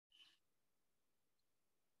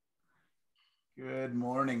Good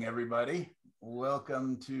morning, everybody.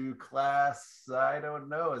 Welcome to class. I don't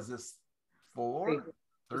know. Is this four?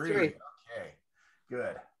 Three. Okay,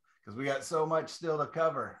 good. Because we got so much still to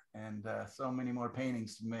cover and so many more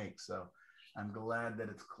paintings to make. So I'm glad that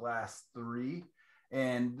it's class 3.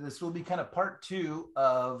 And this will be kind of part 2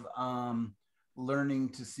 of learning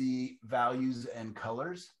to see values and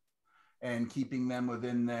colors and keeping them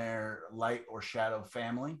within their light or shadow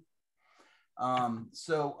family.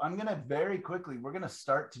 So I'm going to we're going to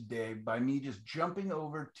start today by me just jumping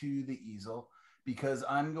over to the easel because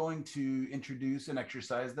I'm going to introduce an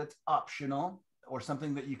exercise that's optional or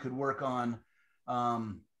something that you could work on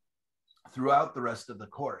throughout the rest of the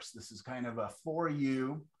course. This is kind of a for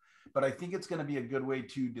you, but I think it's going to be a good way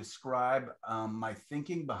to describe my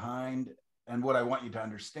thinking behind and what I want you to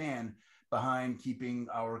understand behind keeping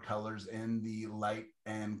our colors in the light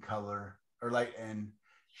and color or light and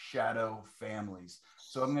shadow families.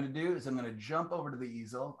 So what I'm going to do is I'm going to jump over to the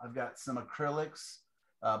easel. I've got some acrylics,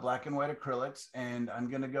 black and white acrylics, and I'm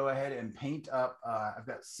going to go ahead and paint up. I've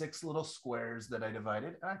got 6 little squares that I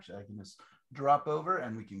divided. Actually, I can just drop over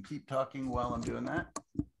and we can keep talking while I'm doing that.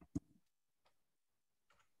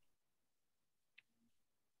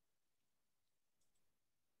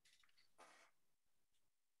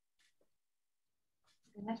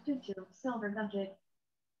 Connected to silver nugget.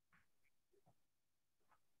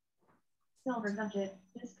 Silver nugget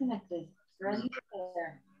disconnected. Ready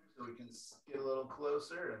there. So we can get a little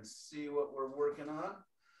closer and see what we're working on.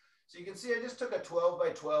 So you can see I just took a 12 by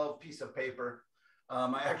 12 piece of paper.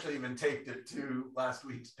 I actually even taped it to last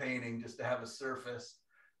week's painting just to have a surface.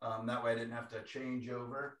 That way I didn't have to change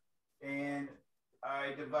over. And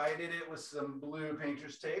I divided it with some blue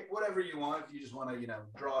painter's tape, whatever you want. If you just want to,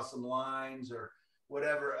 draw some lines or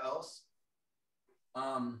whatever else.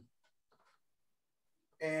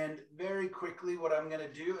 And very quickly, what I'm going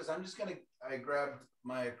to do is I grabbed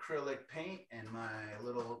my acrylic paint and my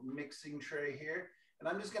little mixing tray here, and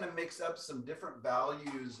I'm just going to mix up some different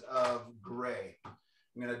values of gray.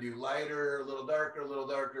 I'm going to do lighter, a little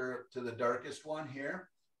darker to the darkest one here.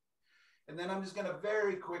 And then I'm just going to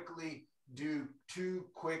very quickly do 2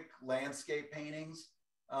 quick landscape paintings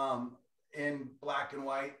in black and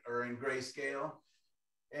white or in grayscale.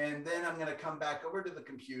 And then I'm going to come back over to the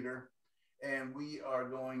computer and we are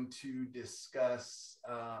going to discuss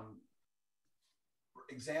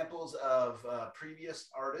examples of previous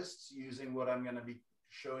artists using what I'm going to be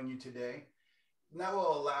showing you today. And that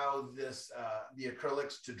will allow this, the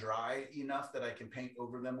acrylics to dry enough that I can paint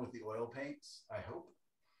over them with the oil paints, I hope.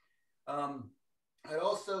 I'd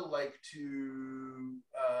also like to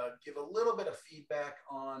give a little bit of feedback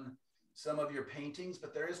on some of your paintings,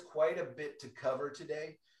 but there is quite a bit to cover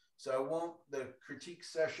today. So the critique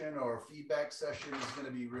session or feedback session is going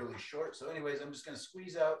to be really short. So anyways, I'm just going to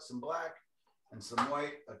squeeze out some black and some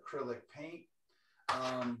white acrylic paint.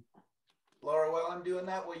 Laura, while I'm doing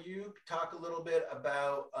that, will you talk a little bit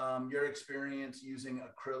about your experience using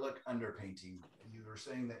acrylic underpainting? You were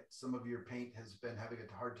saying that some of your paint has been having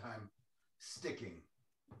a hard time sticking.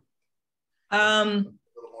 A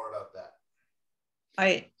little more about that.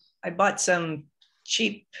 I bought some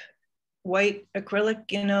cheap white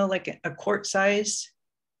acrylic, like a quart size.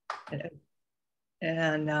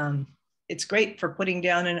 And it's great for putting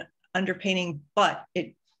down an underpainting, but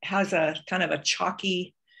it has a kind of a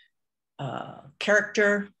chalky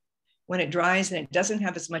character when it dries, and it doesn't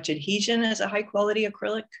have as much adhesion as a high quality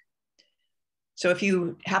acrylic. So if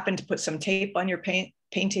you happen to put some tape on your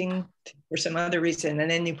painting for some other reason,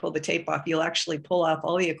 and then you pull the tape off, you'll actually pull off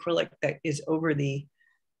all the acrylic that is over the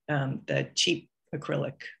cheap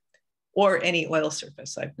acrylic or any oil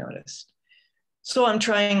surface, I've noticed. So I'm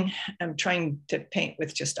trying to paint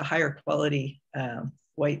with just a higher quality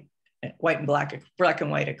white and black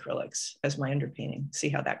and white acrylics as my underpainting. See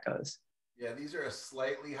how that goes. Yeah, these are a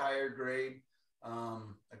slightly higher grade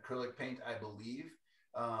acrylic paint, I believe.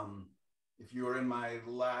 If you were in my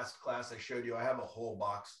last class I showed you, I have a whole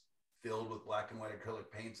box filled with black and white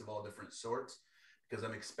acrylic paints of all different sorts because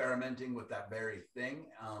I'm experimenting with that very thing.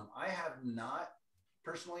 I have not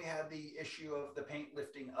personally had the issue of the paint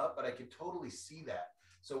lifting up, but I could totally see that.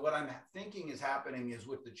 So what I'm thinking is happening is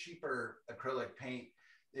with the cheaper acrylic paint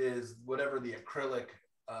is whatever the acrylic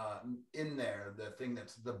in there, the thing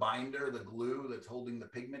that's the binder, the glue that's holding the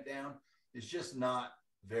pigment down is just not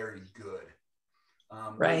very good.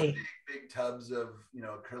 Right. Big tubs of,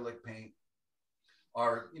 acrylic paint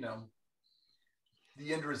are,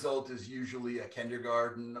 the end result is usually a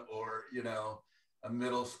kindergarten or, a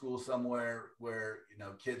middle school somewhere where,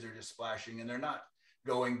 kids are just splashing and they're not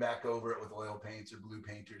going back over it with oil paints or blue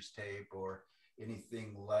painter's tape or,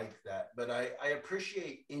 anything like that. But I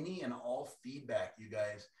appreciate any and all feedback you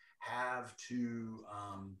guys have to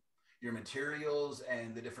your materials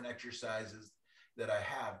and the different exercises that I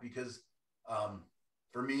have, because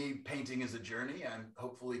for me, painting is a journey. I'm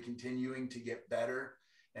hopefully continuing to get better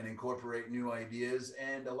and incorporate new ideas.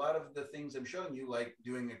 And a lot of the things I'm showing you, like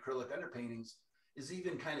doing acrylic underpaintings, is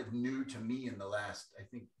even kind of new to me in the last, I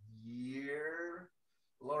think, year.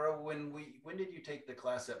 Laura, when did you take the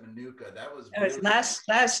class at Manuka? That was It was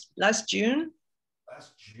last June.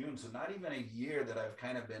 Last June. So not even a year that I've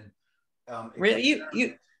kind of been really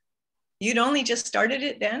you'd only just started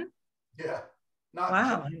it then? Yeah. Not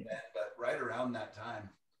wow. June then, but right around that time.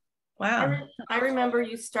 Wow. I remember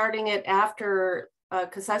you starting it after,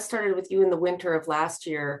 because I started with you in the winter of last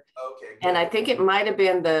year. Okay. Good. And I think it might have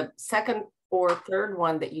been the second or third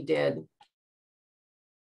one that you did.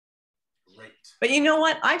 Great. But you know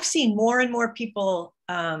what? I've seen more and more people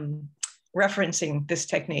referencing this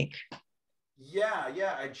technique. Yeah.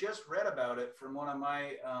 I just read about it from one of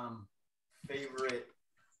my favorite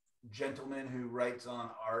gentlemen who writes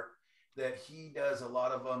on art, that he does a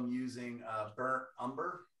lot of them using burnt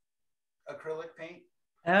umber acrylic paint.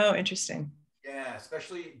 Oh, interesting. Yeah,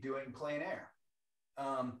 especially doing plein air.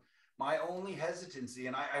 My only hesitancy,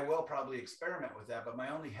 and I will probably experiment with that, but my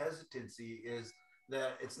only hesitancy is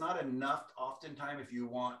that it's not enough oftentimes, if you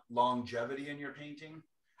want longevity in your painting,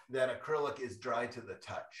 that acrylic is dry to the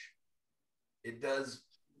touch. It does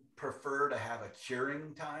prefer to have a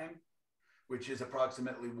curing time, which is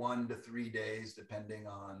approximately 1 to 3 days, depending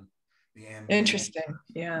on the ambient Interesting.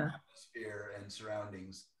 Yeah. atmosphere and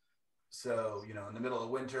surroundings. So, you know, in the middle of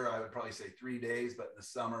winter, I would probably say 3 days, but in the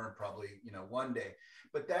summer, probably, 1 day.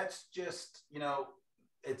 But that's just,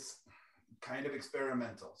 it's kind of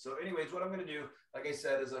experimental. So anyways, what I'm going to do, like I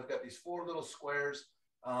said, is I've got these 4 little squares.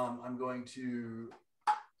 I'm going to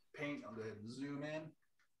paint. I'll go ahead and zoom in.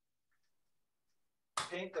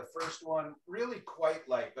 Paint the first one really quite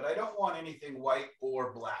light, but I don't want anything white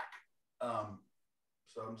or black.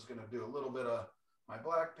 So I'm just going to do a little bit of my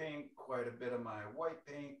black paint, quite a bit of my white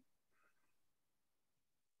paint.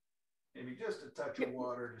 Maybe just a touch of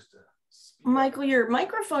water, just to speed Michael, up. your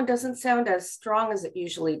microphone doesn't sound as strong as it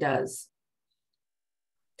usually does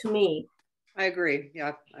to me. I agree.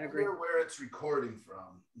 Yeah, I agree. I wonder where it's recording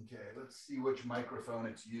from. Okay, let's see which microphone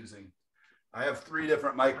it's using. I have 3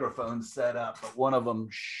 different microphones set up, but one of them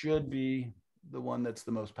should be the one that's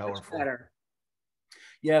the most powerful. Much better.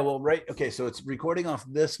 Yeah, well, right. Okay, so it's recording off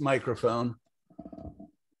this microphone.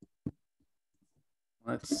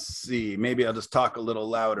 Let's see. Maybe I'll just talk a little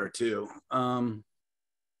louder too. Oh,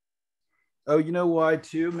 you know why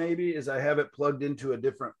too? Maybe is I have it plugged into a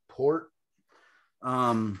different port.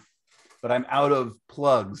 But I'm out of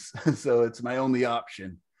plugs, so it's my only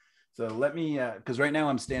option. So let me, because right now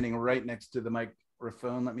I'm standing right next to the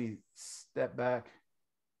microphone. Let me step back.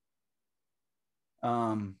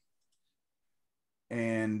 And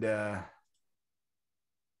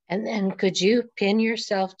then could you pin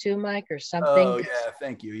yourself to, Mike, or something? Oh, yeah.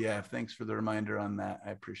 Thank you. Yeah. Thanks for the reminder on that.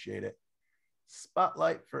 I appreciate it.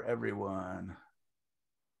 Spotlight for everyone.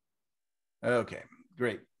 Okay.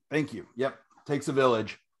 Great. Thank you. Yep. Takes a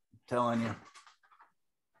village. I'm telling you.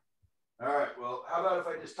 All right. Well, how about if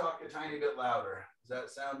I just talk a tiny bit louder? Does that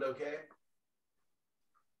sound okay?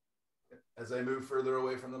 As I move further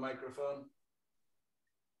away from the microphone?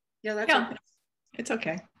 Yeah, that's Yeah, okay. it's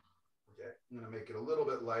okay. Okay. I'm going to make it a little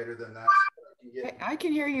bit lighter than that. So I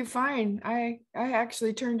can hear you fine. I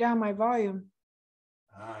actually turned down my volume.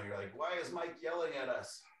 You're like, why is Mike yelling at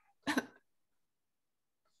us?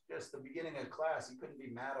 Just the beginning of class. He couldn't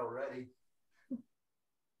be mad already.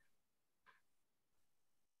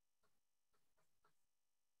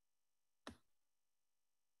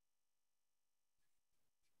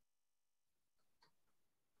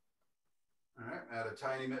 All right, add a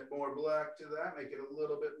tiny bit more black to that, make it a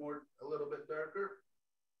little bit darker.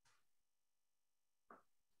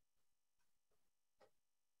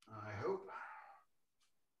 I hope.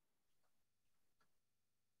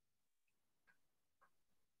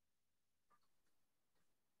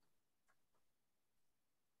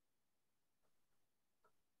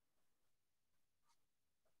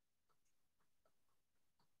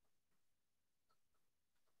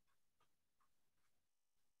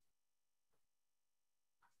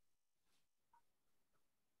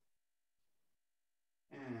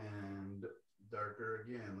 And darker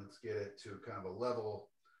again. Let's get it to kind of a level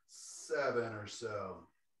 7 or so.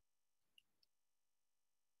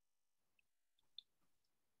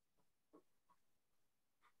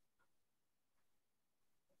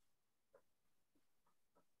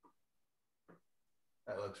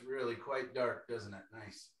 That looks really quite dark, doesn't it?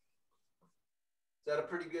 Nice. that a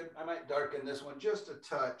pretty good? I might darken this one just a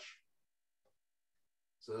touch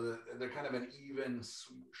so that they're kind of an even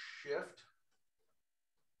shift.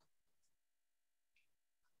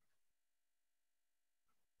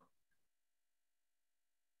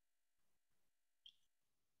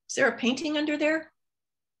 Is there a painting under there?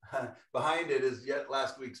 Behind it is yet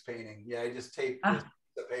last week's painting. Yeah, I just taped this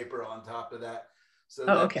the paper on top of that. So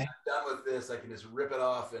that okay. I'm done with this, I can just rip it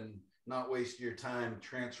off and not waste your time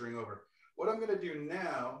transferring over. What I'm going to do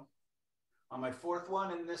now on my fourth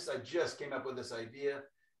one, and this I just came up with this idea,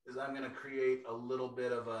 is I'm going to create a little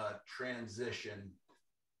bit of a transition.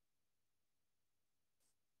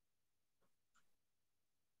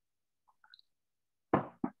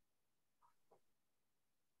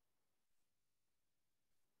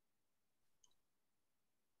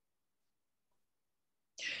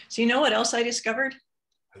 So you know what else I discovered?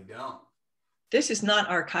 I don't. This is not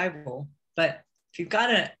archival, but if you've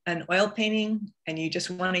got an oil painting and you just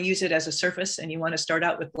want to use it as a surface and you want to start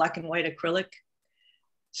out with black and white acrylic,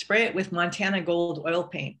 spray it with Montana Gold oil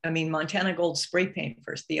paint. I mean, Montana Gold spray paint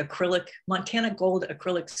first, the acrylic, Montana Gold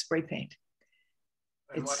acrylic spray paint.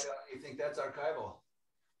 And why don't you think that's archival?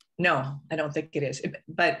 No, I don't think it is,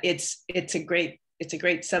 but it's a great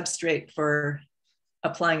substrate for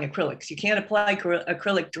applying acrylics. You can't apply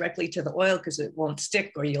acrylic directly to the oil because it won't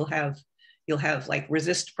stick, or you'll have like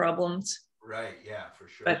resist problems. Right. Yeah, for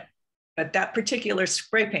sure. But that particular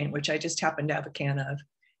spray paint, which I just happen to have a can of,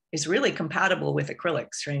 is really compatible with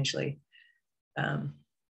acrylic, strangely. And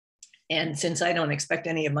since I don't expect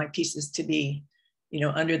any of my pieces to be,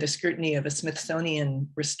 under the scrutiny of a Smithsonian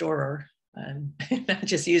restorer, I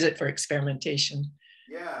just use it for experimentation.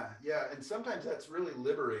 Yeah, yeah. And sometimes that's really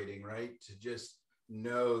liberating, right? To just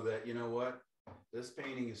know that, you know what, this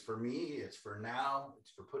painting is for me, it's for now, it's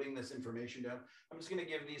for putting this information down. I'm just going to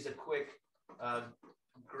give these a quick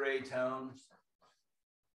gray tone.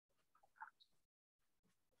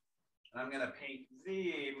 I'm going to paint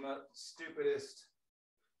the stupidest,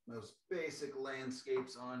 most basic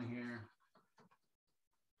landscapes on here.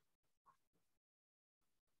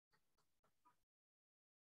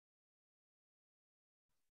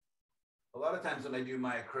 A lot of times when I do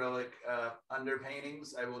my acrylic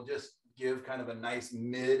underpaintings, I will just give kind of a nice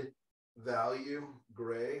mid value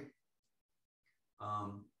gray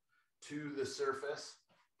to the surface,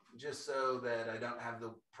 just so that I don't have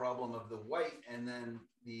the problem of the white, and then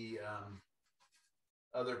the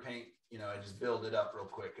other paint, I just build it up real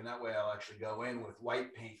quick. And that way I'll actually go in with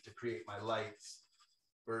white paint to create my lights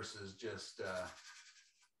versus just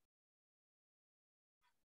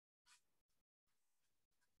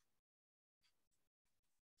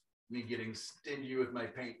me getting stingy with my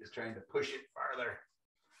paint, just trying to push it farther,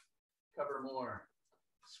 cover more,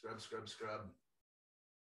 scrub, scrub, scrub.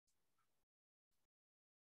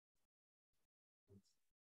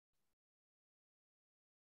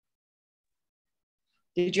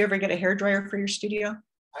 Did you ever get a hairdryer for your studio?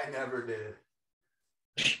 I never did.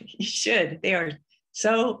 You should. They are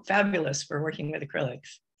so fabulous for working with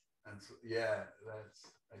acrylics. Yeah,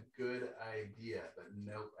 that's a good idea, but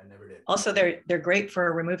nope, I never did. Also, they're great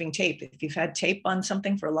for removing tape. If you've had tape on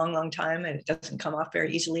something for a long, long time and it doesn't come off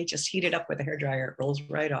very easily, just heat it up with a hairdryer. It rolls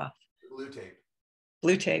right off. Blue tape.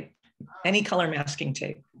 Blue tape. Any color masking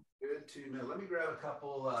tape. Good to know. Let me grab a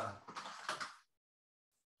couple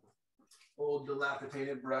old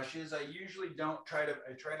dilapidated brushes. I usually I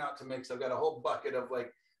try not to mix. I've got a whole bucket of,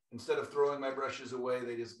 like, instead of throwing my brushes away,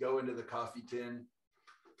 they just go into the coffee tin.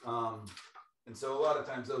 And so a lot of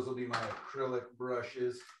times those will be my acrylic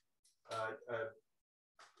brushes.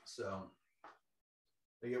 So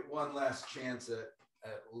they get one last chance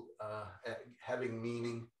at having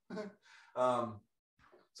meaning.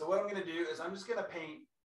 So what I'm going to do is I'm just going to paint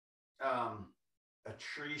a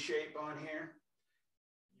tree shape on here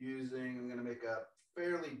I'm going to make a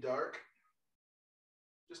fairly dark,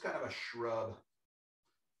 just kind of a shrub.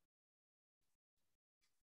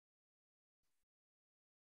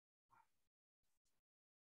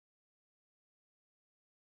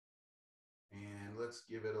 And let's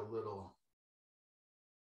give it a little,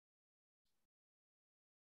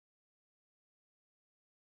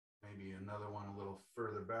 maybe another one a little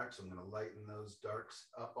further back. So I'm going to lighten those darks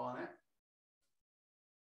up on it.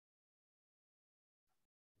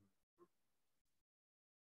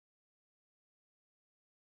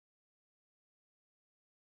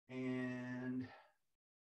 And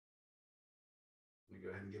let me go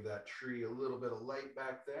ahead and give that tree a little bit of light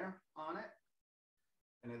back there on it.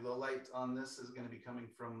 And the light on this is going to be coming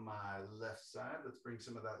from my left side. Let's bring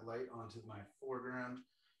some of that light onto my foreground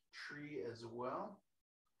tree as well.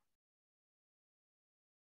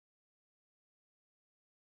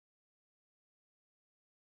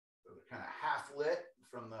 kind of half lit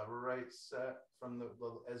from the right side, from the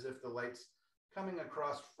as if the light's coming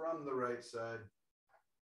across from the right side.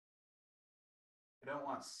 I don't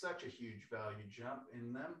want such a huge value jump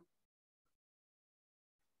in them.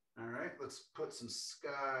 All right, let's put some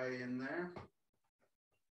sky in there.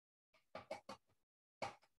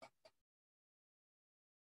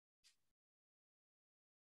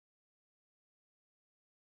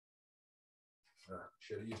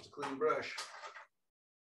 Should have used a clean brush.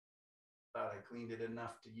 Thought I cleaned it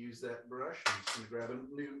enough to use that brush. I'm just gonna grab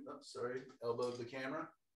a new, oh, sorry, elbowed the camera.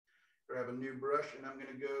 Grab a new brush and I'm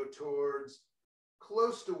gonna go towards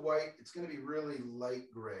close to white. It's gonna be really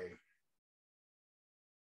light gray.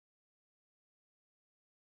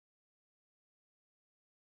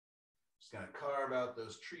 Just gonna carve out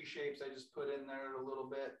those tree shapes I just put in there a little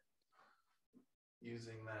bit,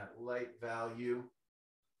 using that light value.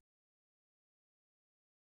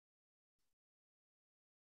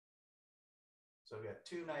 So I've got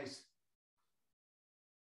two nice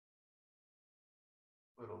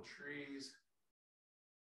little trees.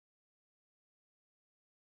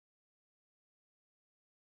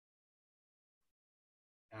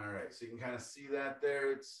 All right, so you can kind of see that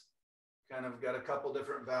there. It's kind of got a couple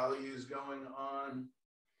different values going on.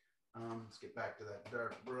 Let's get back to that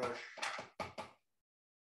dark brush.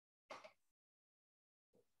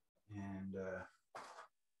 And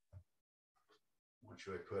what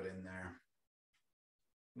should I put in there?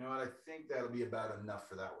 You know what, I think that'll be about enough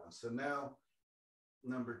for that one. So now,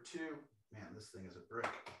 number two, man, this thing is a brick.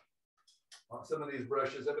 Well, some of these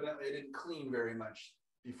brushes, evidently I didn't clean very much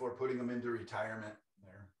before putting them into retirement.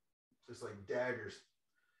 They're just like daggers.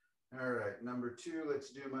 All right, number two,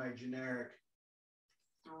 let's do my generic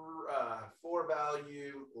 4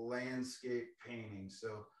 value landscape painting.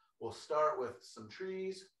 So we'll start with some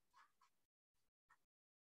trees.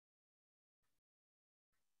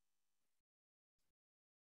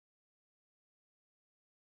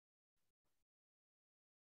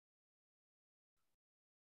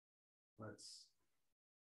 Let's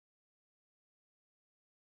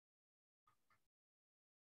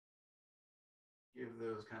give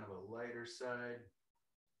those kind of a lighter side.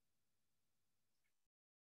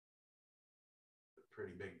 A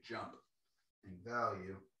pretty big jump in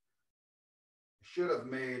value. I should have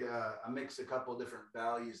made a mix a couple different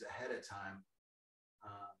values ahead of time.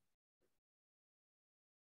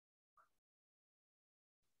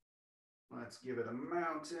 Let's give it a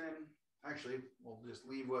mountain. Actually, we'll just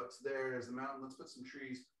leave what's there as the mountain. Let's put some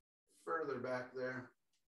trees further back there.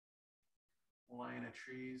 Line of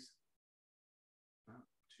trees. Not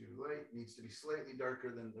too light. Needs to be slightly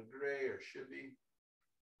darker than the gray, or should be.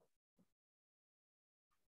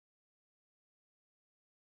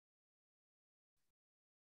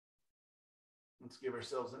 Let's give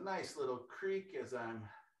ourselves a nice little creek as I'm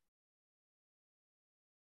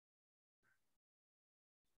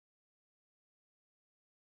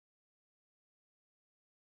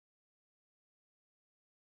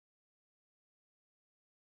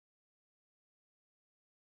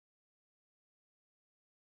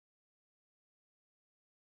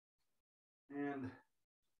and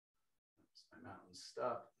oops, my mountain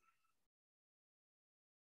stop.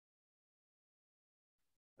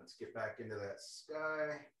 Let's get back into that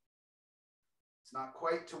sky. It's not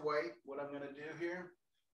quite to white, what I'm going to do here,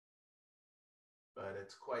 but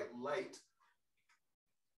it's quite light.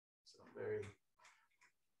 So very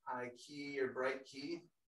high key or bright key,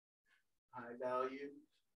 high value,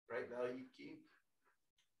 bright value key.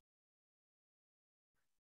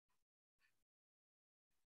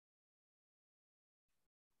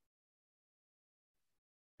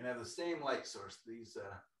 And have the same light source. These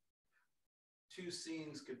two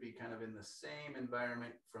scenes could be kind of in the same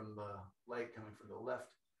environment, from the light coming from the left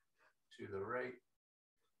to the right.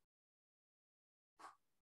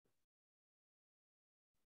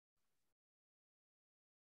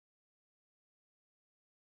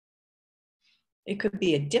 It could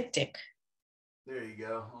be a diptych. There you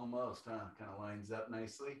go, almost, huh? Kind of lines up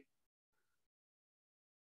nicely.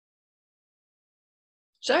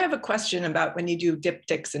 So I have a question about when you do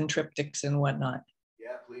diptychs and triptychs and whatnot.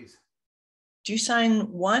 Yeah, please. Do you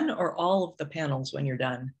sign one or all of the panels when you're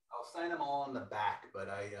done? I'll sign them all on the back, but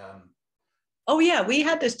I Oh yeah, we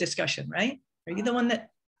had this discussion, right? Are you the one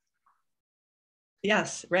that?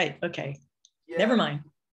 Yes, right. Okay. yeah, Never mind.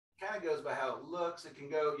 Kind of goes by how it looks. It can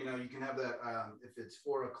go, you know, you can have that if it's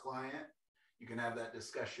for a client, you can have that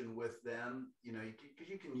discussion with them, you know, because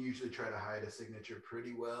you can usually try to hide a signature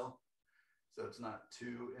pretty well, so it's not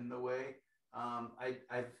too in the way.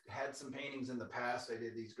 I've had some paintings in the past. I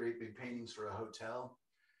did these great big paintings for a hotel.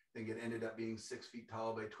 I think it ended up being 6 feet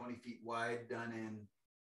tall by 20 feet wide, done in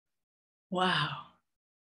Wow.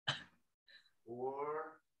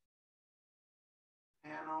 4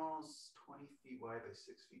 panels, 20 feet wide by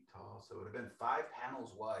 6 feet tall. So it would have been 5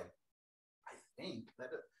 panels wide. I think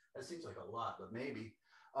that seems like a lot, but maybe.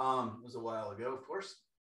 It was a while ago, of course.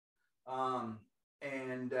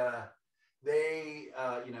 They,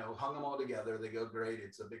 hung them all together. They go great.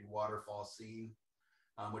 It's a big waterfall scene,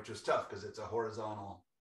 which was tough because it's a horizontal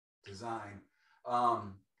design.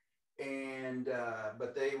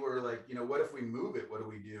 But they were like, what if we move it? What do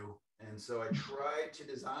we do? And so I tried to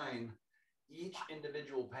design each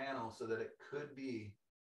individual panel so that it could be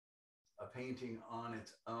a painting on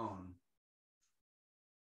its own.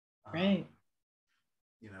 Right.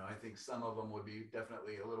 I think some of them would be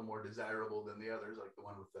definitely a little more desirable than the others, like the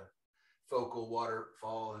one with the focal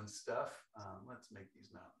waterfall and stuff. Let's make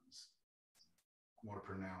these mountains more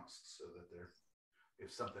pronounced so that they're,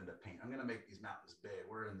 if something to paint. I'm going to make these mountains big.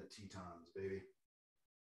 We're in the Tetons, baby.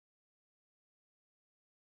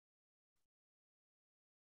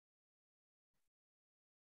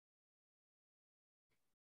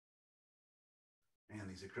 Man,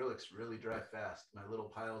 these acrylics really dry fast. My little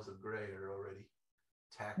piles of gray are already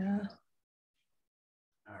tacking up.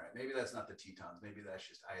 All right, maybe that's not the Tetons. Maybe that's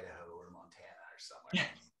just Idaho or Montana or somewhere.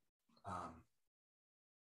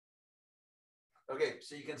 Okay,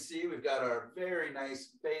 so you can see we've got our very nice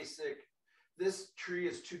basic. This tree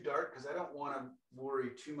is too dark because I don't want to worry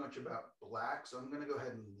too much about black. So I'm going to go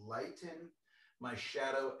ahead and lighten my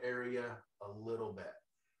shadow area a little bit.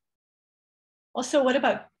 Also, what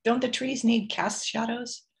about, don't the trees need cast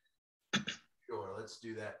shadows? Sure, let's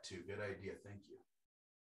do that too. Good idea. Thank you.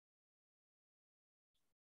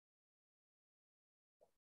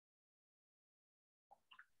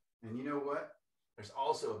 And you know what? There's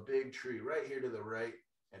also a big tree right here to the right,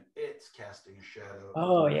 and it's casting a shadow.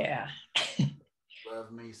 Oh, yeah.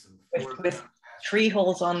 Love me some with tree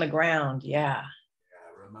holes on the ground. Yeah.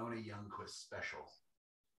 Yeah, Ramona Youngquist special.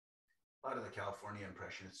 A lot of the California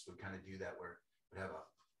Impressionists would kind of do that, where it would have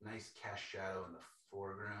a nice cast shadow in the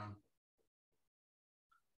foreground.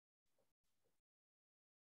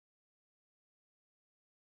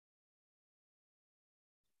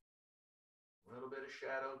 A little bit of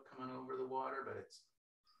shadow coming over the water, but it's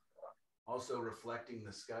also reflecting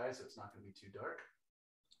the sky, so it's not going to be too dark.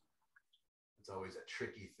 It's always a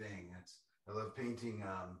tricky thing. I love painting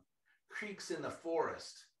creeks in the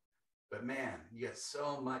forest, but man, you get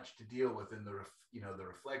so much to deal with in the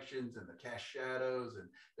reflections and the cast shadows and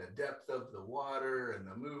the depth of the water and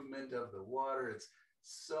the movement of the water. It's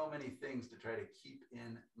so many things to try to keep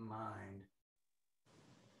in mind.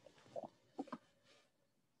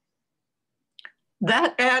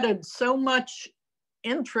 That added so much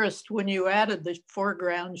interest when you added the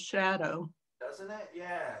foreground shadow. Doesn't it?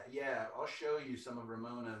 Yeah. I'll show you some of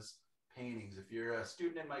Ramona's paintings. If you're a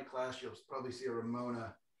student in my class, you'll probably see a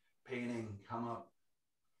Ramona painting come up.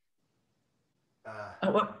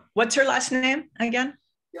 What's her last name again?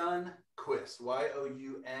 Youngquist,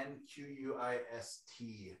 Younquist.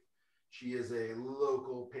 She is a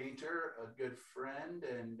local painter, a good friend,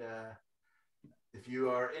 and if you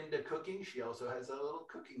are into cooking, she also has a little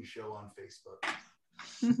cooking show on Facebook.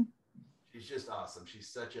 She's just awesome. She's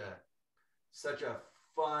such a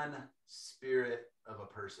fun spirit of a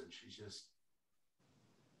person. She's just,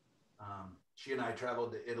 she and I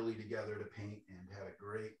traveled to Italy together to paint and had a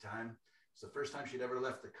great time. It's the first time she'd ever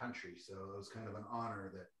left the country. So it was kind of an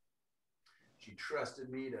honor that she trusted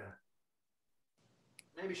me to,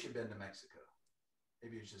 maybe she'd been to Mexico.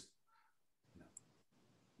 Maybe it's just,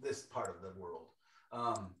 this part of the world.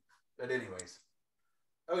 But anyways,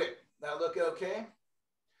 okay, that look okay?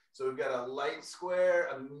 So we've got a light square,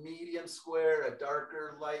 a medium square, a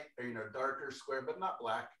darker light, or darker square, but not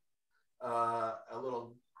black. A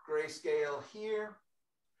little grayscale here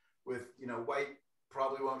with, white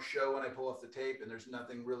probably won't show when I pull off the tape, and there's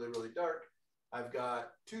nothing really, really dark. I've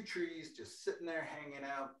got 2 trees just sitting there hanging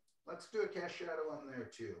out. Let's do a cast shadow on there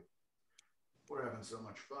too. We're having so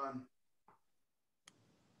much fun.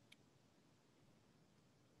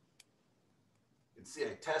 You can see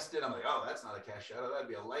I tested. I'm like, oh, that's not a cast shadow. That'd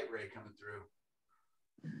be a light ray coming through.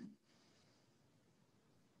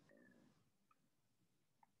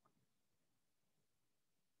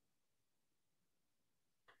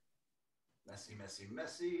 Messy, messy,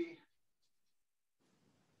 messy.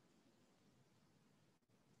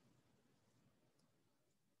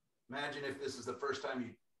 Imagine if this is the first time you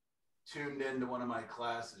tuned into one of my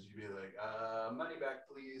classes, you'd be like, money back,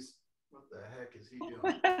 please. What the heck is he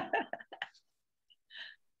doing?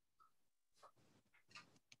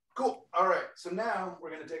 Cool. All right. So now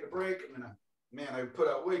we're going to take a break. I put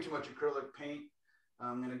out way too much acrylic paint.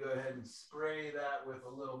 I'm going to go ahead and spray that with a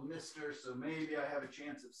little mister, so maybe I have a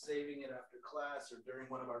chance of saving it after class or during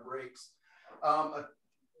one of our breaks.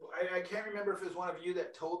 I can't remember if it was one of you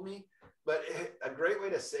that told me, but a great way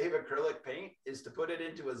to save acrylic paint is to put it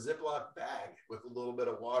into a Ziploc bag with a little bit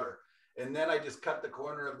of water. And then I just cut the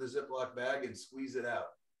corner of the Ziploc bag and squeeze it out.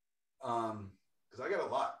 Because I got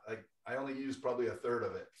a lot. I only use probably a third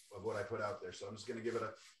of it, of what I put out there. So I'm just going to give it a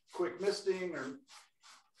quick misting. Or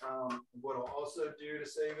what I'll also do to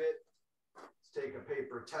save it is take a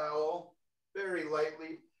paper towel, very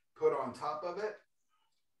lightly put on top of it.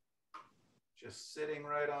 Just sitting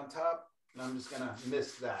right on top. And I'm just going to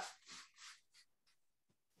mist that.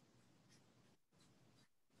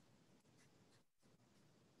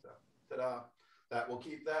 So, ta-da. That will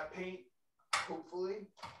keep that paint, hopefully.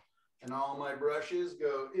 And all my brushes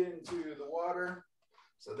go into the water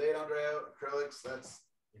so they don't dry out. Acrylics, that's,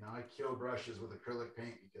 you know, I kill brushes with acrylic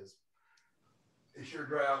paint because they sure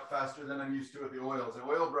dry out faster than I'm used to with the oils. The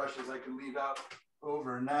oil brushes I can leave out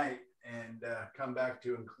overnight and come back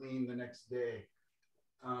to and clean the next day.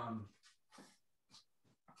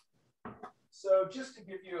 So just to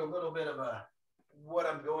give you a little bit of what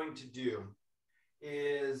I'm going to do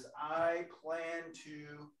is I plan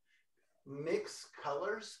to mix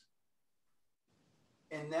colors,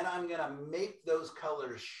 and then I'm going to make those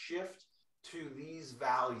colors shift to these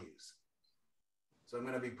values. So I'm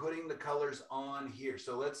going to be putting the colors on here.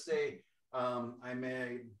 So let's say I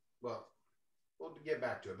made, well, we'll get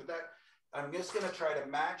back to it, but that I'm just going to try to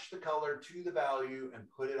match the color to the value and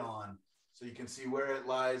put it on so you can see where it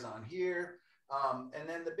lies on here. And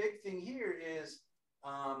then the big thing here is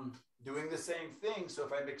doing the same thing. So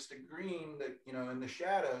if I mixed a green, that, you know, in the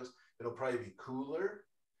shadows, it'll probably be cooler.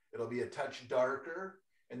 It'll be a touch darker.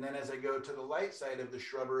 And then as I go to the light side of the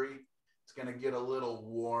shrubbery, it's going to get a little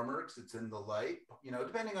warmer because it's in the light, you know,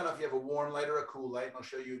 depending on if you have a warm light or a cool light. And I'll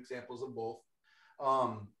show you examples of both.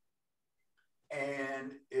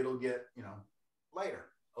 And it'll get, you know, lighter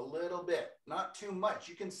a little bit, not too much.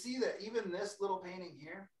 You can see that even this little painting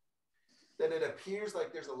here, that it appears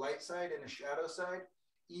like there's a light side and a shadow side,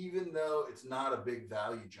 even though it's not a big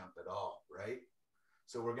value jump at all, right?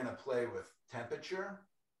 So we're going to play with temperature,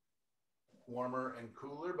 warmer and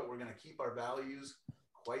cooler, but we're going to keep our values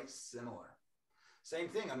quite similar. Same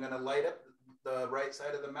thing, I'm going to light up the right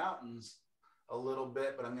side of the mountains a little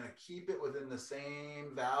bit, but I'm going to keep it within the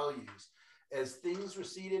same values. As things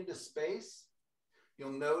recede into space,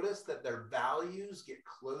 you'll notice that their values get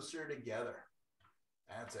closer together.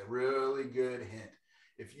 That's a really good hint.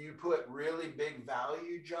 If you put really big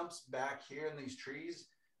value jumps back here in these trees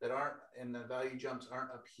that aren't, and the value jumps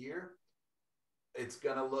aren't up here, it's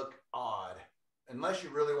gonna look odd. Unless you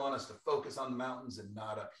really want us to focus on the mountains and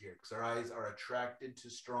not up here, because our eyes are attracted to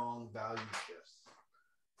strong value shifts.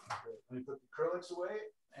 Let me put the acrylics away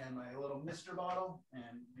and my little mister bottle and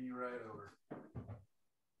be right over.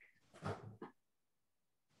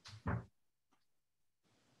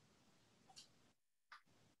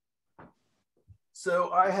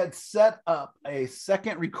 So I had set up a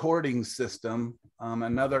second recording system,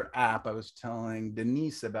 another app. I was telling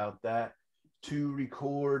Denise about that, to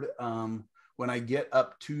record when I get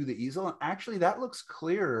up to the easel. And actually that looks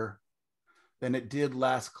clearer than it did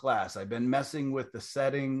last class. I've been messing with the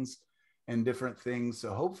settings and different things.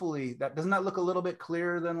 So hopefully that, doesn't that look a little bit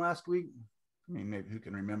clearer than last week? I mean, maybe who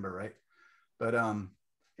can remember, right? But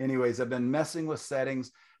anyways, I've been messing with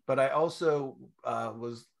settings, but I also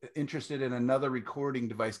was interested in another recording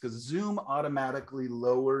device because Zoom automatically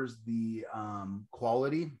lowers the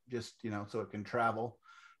quality, just, you know, so it can travel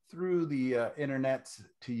through the internet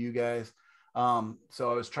to you guys.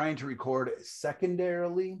 So I was trying to record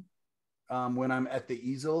secondarily when I'm at the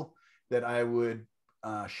easel that I would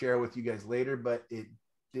share with you guys later, but it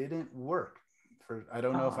didn't work. I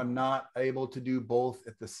don't know if I'm not able to do both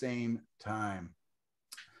at the same time.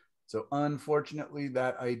 So unfortunately,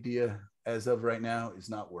 that idea as of right now is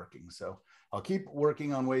not working. So I'll keep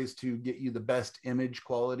working on ways to get you the best image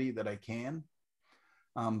quality that I can.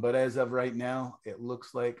 But as of right now, it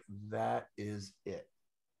looks like that is it.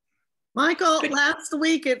 Michael, last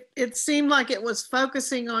week it seemed like it was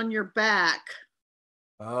focusing on your back.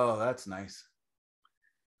 Oh, that's nice.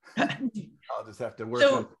 I'll just have to work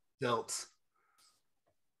on tilts.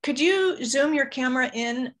 Could you zoom your camera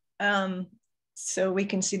in so we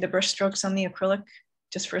can see the brush strokes on the acrylic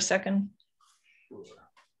just for a second? Sure.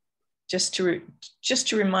 Just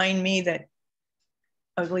to remind me that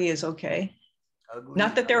ugly is okay. Ugly,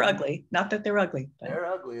 not that they're ugly, not that they're ugly. But they're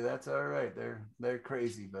ugly, that's all right. They're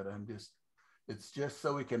crazy, but it's just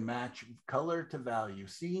so we can match color to value.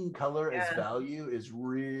 Seeing color as value is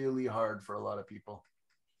really hard for a lot of people.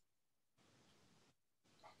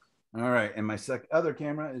 All right, and my other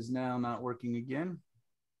camera is now not working again.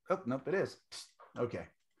 Oh, nope, it is. Okay,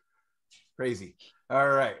 crazy. All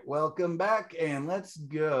right, welcome back, and let's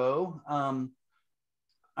go.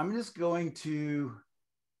 I'm just going to,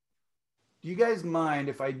 do you guys mind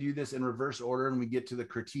if I do this in reverse order and we get to the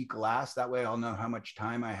critique last? That way I'll know how much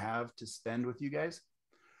time I have to spend with you guys.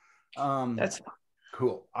 That's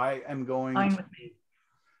cool. I am going fine to with me.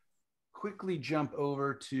 quickly jump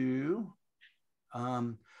over to,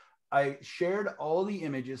 I shared all the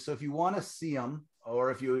images. So if you want to see them, or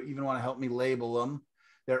if you even want to help me label them,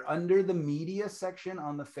 they're under the media section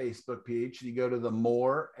on the Facebook page. So you go to the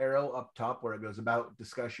more arrow up top where it goes about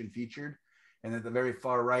discussion featured. And at the very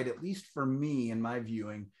far right, at least for me in my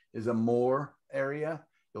viewing, is a more area.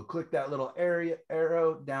 You'll click that little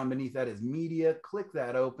arrow. Down beneath that is media. Click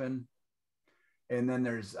that open. And then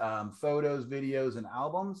there's photos, videos, and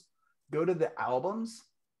albums. Go to the albums.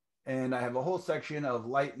 And I have a whole section of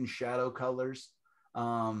light and shadow colors.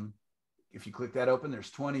 If you click that open,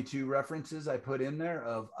 there's 22 references I put in there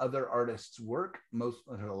of other artists' work. There's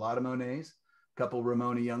a lot of Monet's, a couple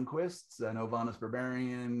Ramona Youngquists, Novanus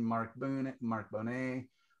Berberian, Mark Bonet,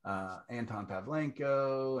 Anton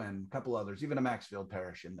Pavlenko, and a couple others, even a Maxfield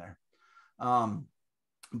Parrish in there.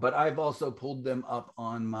 But I've also pulled them up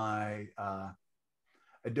on my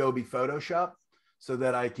Adobe Photoshop so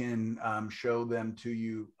that I can show them to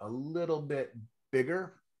you a little bit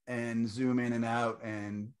bigger and zoom in and out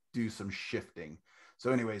and do some shifting.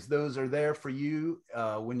 So anyways, those are there for you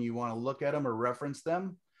when you want to look at them or reference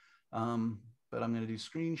them. But I'm going to do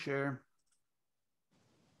screen share.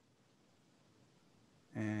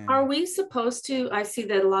 And Are we supposed to, I see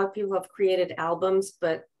that a lot of people have created albums,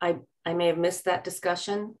 but I may have missed that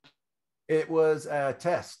discussion. it was a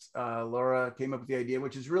test. Laura came up with the idea,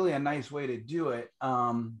 which is really a nice way to do it.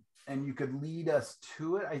 And you could lead us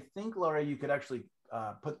to it. I think, Laura, you could actually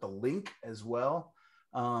put the link as well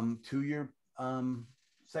to your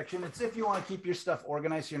section. It's if you want to keep your stuff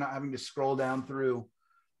organized, so you're not having to scroll down through,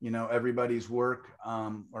 you know, everybody's work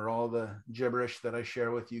or all the gibberish that I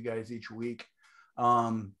share with you guys each week.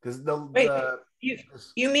 Because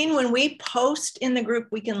you mean when we post in the group,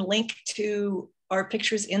 we can link to our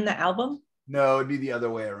pictures in the album? No, it'd be the other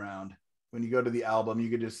way around. When you go to the album, you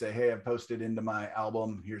could just say, hey, I've posted into my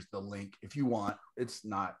album. Here's the link. If you want, it's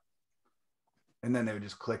not. And then they would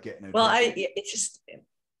just click it. And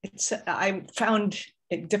I found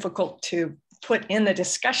it difficult to put in the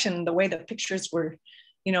discussion the way the pictures were,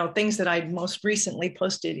 you know, things that I'd most recently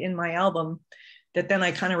posted in my album that then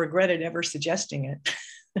I kind of regretted ever suggesting it.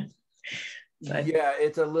 But, yeah,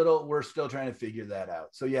 it's a little, we're still trying to figure that out.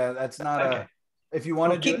 So yeah, that's not if you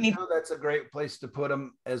want to do it, that's a great place to put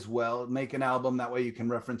them as well. Make an album, that way you can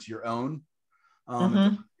reference your own.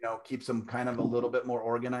 You know, keeps them kind of a little bit more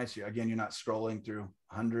organized. Again, you're not scrolling through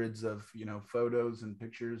hundreds of, you know, photos and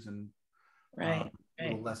pictures and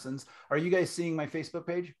little lessons. Are you guys seeing my Facebook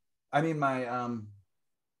page? I mean, my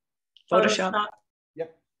Photoshop.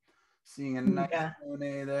 Yep. Seeing a nice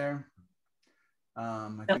Monet there.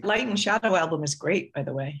 The Light and Shadow album is great, by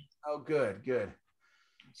the way. Oh, good, good.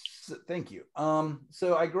 So, thank you.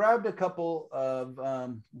 So I grabbed a couple of,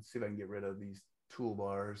 let's see if I can get rid of these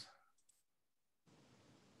toolbars.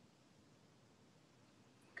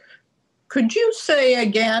 Could you say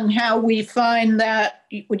again how we find that?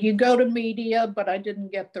 Would you go to media, but I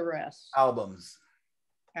didn't get the rest? Albums.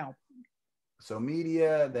 Album. So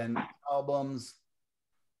media, then albums.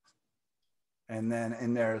 And then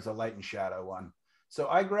in there is a light and shadow one. So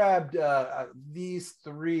I grabbed these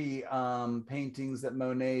three paintings that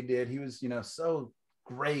Monet did. He was, you know, so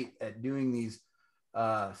great at doing these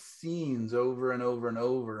scenes over and over and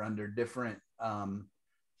over under different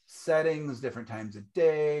settings, different times of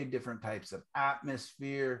day, different types of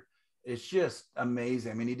atmosphere. It's just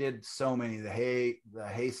amazing. I mean, he did so many. The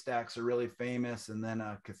haystacks are really famous, and then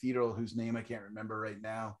a cathedral whose name I can't remember right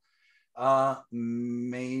now.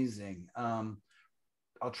 Amazing.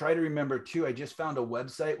 I'll try to remember too. I just found a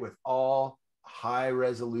website with all high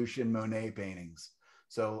resolution Monet paintings.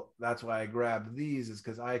 So that's why I grabbed these, is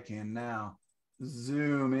because I can now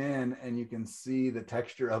zoom in and you can see the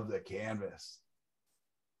texture of the canvas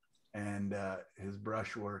and his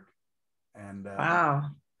brushwork. And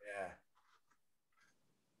wow.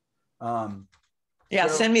 Yeah. Yeah,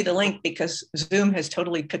 so, send me the link because Zoom has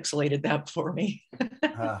totally pixelated that for me.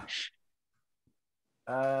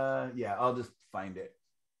 Yeah, I'll just find it.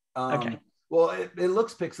 Okay. Well, it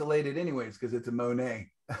looks pixelated anyways because it's a Monet.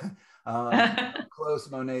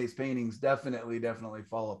 Close Monet's paintings definitely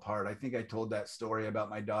fall apart. I think I told that story about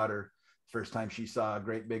my daughter first time she saw a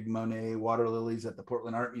great big Monet water lilies at the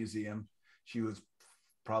Portland Art Museum. She was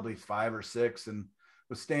probably 5 or 6, and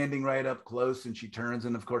was standing right up close, and she turns,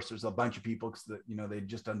 and of course there's a bunch of people because they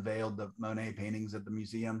just unveiled the Monet paintings at the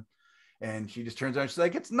museum, and she just turns around, she's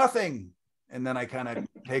like, it's nothing. And then I kind of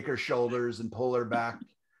take her shoulders and pull her back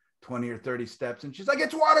 20 or 30 steps, and she's like,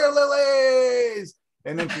 it's water lilies.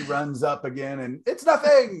 And then she runs up again, and it's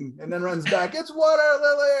nothing, and then runs back, it's water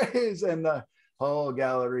lilies. And the whole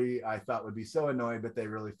gallery, I thought, would be so annoyed, but they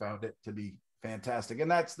really found it to be fantastic.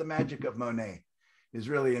 And that's the magic of Monet, is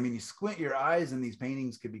really, I mean, you squint your eyes and these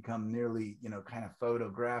paintings could become nearly, kind of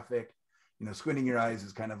photographic. Squinting your eyes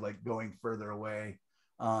is kind of like going further away.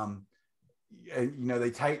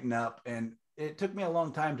 They tighten up, and it took me a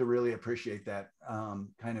long time to really appreciate that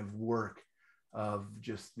kind of work of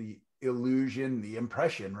just the illusion, the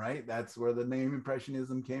impression, right? That's where the name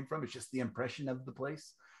Impressionism came from. It's just the impression of the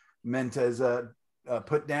place, meant as a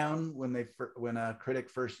put down when a critic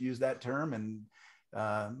first used that term, and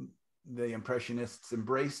the Impressionists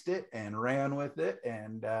embraced it and ran with it.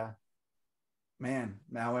 And man,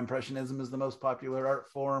 now Impressionism is the most popular art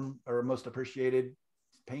form, or most appreciated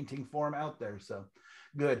painting form out there. So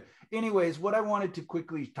good. Anyways, what I wanted to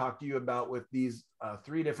quickly talk to you about with these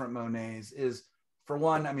 3 different Monets is, for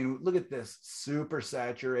one, I mean, look at this, super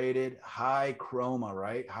saturated, high chroma,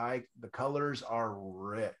 right? The colors are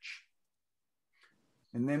rich.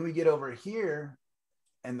 And then we get over here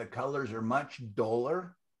and the colors are much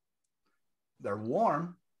duller. They're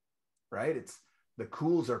warm, right? The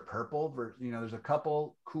cools are purple, there's a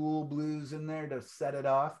couple cool blues in there to set it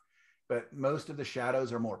off, but most of the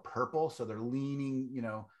shadows are more purple. So they're leaning,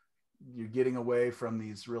 you're getting away from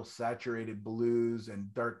these real saturated blues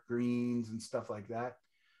and dark greens and stuff like that.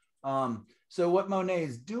 So what Monet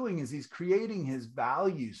is doing is he's creating his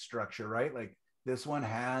value structure, right? Like this one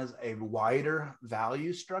has a wider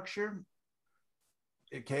value structure.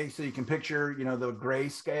 Okay, so you can picture, the gray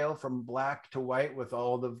scale from black to white with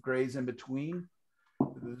all the grays in between.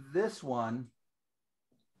 This one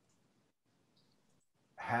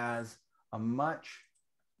has a much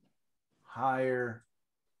higher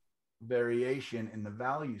variation in the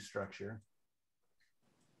value structure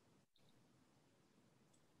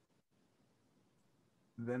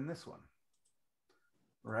than this one,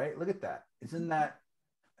 right? Look at that. Isn't that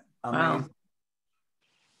amazing? Wow.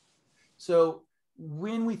 So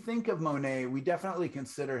when we think of Monet, we definitely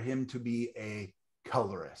consider him to be a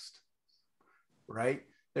colorist, right?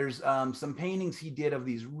 There's some paintings he did of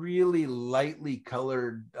these really lightly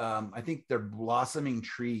colored, I think they're blossoming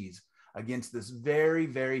trees against this very,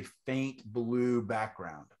 very faint blue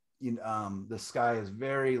background. The sky is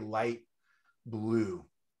very light blue.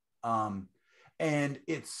 And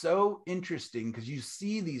it's so interesting because you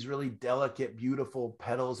see these really delicate, beautiful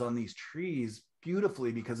petals on these trees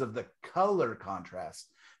beautifully because of the color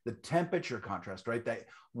contrast, the temperature contrast, right? That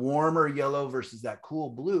warmer yellow versus that cool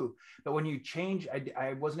blue. But when you change,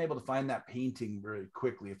 I wasn't able to find that painting very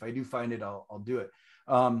quickly. If I do find it, I'll do it.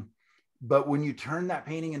 But when you turn that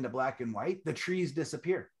painting into black and white, the trees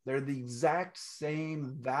disappear. They're the exact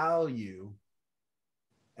same value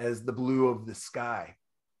as the blue of the sky.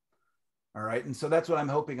 All right. And so that's what I'm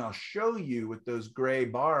hoping I'll show you with those gray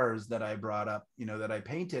bars that I brought up, that I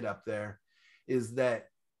painted up there, is that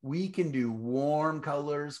we can do warm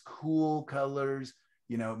colors, cool colors,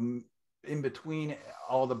 in between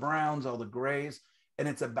all the browns, all the grays. And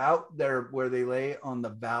it's about where they lay on the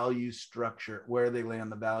value structure, where they lay on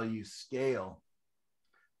the value scale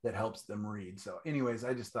that helps them read. So anyways,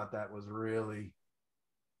 I just thought that was really.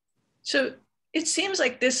 So it seems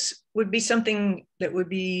like this would be something that would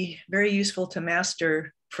be very useful to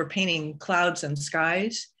master for painting clouds and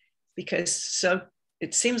skies, because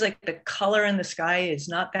it seems like the color in the sky is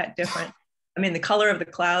not that different. I mean, the color of the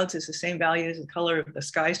clouds is the same value as the color of the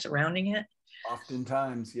sky surrounding it.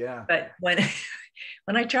 Oftentimes, yeah. But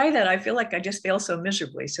when I try that, I feel like I just fail so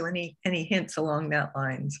miserably. So any hints along that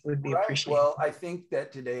lines would be appreciated. Well, I think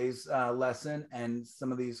that today's lesson and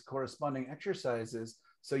some of these corresponding exercises.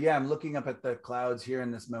 So yeah, I'm looking up at the clouds here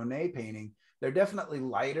in this Monet painting. They're definitely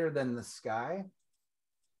lighter than the sky,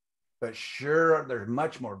 but sure, they're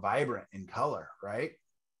much more vibrant in color, right?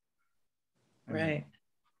 Right.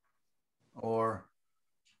 Or,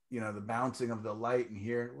 the bouncing of the light in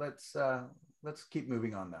here. Let's keep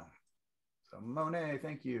moving on though. So Monet,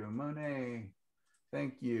 thank you. Monet,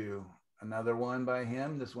 thank you. Another one by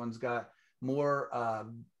him. This one's got more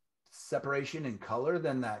separation in color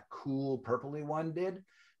than that cool purpley one did,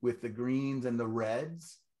 with the greens and the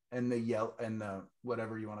reds and the yellow and the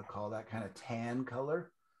whatever you want to call that kind of tan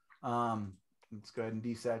color. Let's go ahead and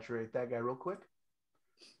desaturate that guy real quick.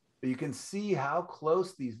 But you can see how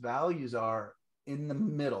close these values are in the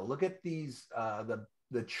middle. Look at these,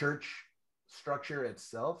 the church structure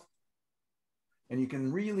itself. And you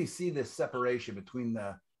can really see this separation between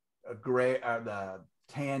the gray, the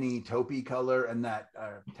tanny taupey color and that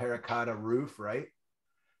terracotta roof, right?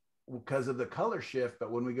 Because of the color shift.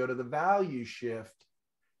 But when we go to the value shift,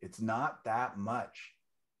 it's not that much.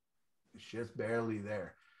 It's just barely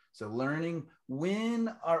there. So learning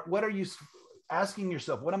what are you asking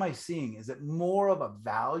yourself? What am I seeing? Is it more of a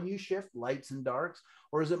value shift, lights and darks,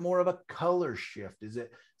 or is it more of a color shift? Is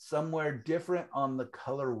it somewhere different on the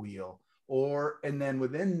color wheel? And then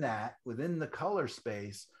within that, within the color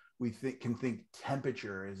space, we can think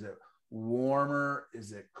temperature. Is it warmer?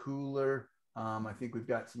 Is it cooler? I think we've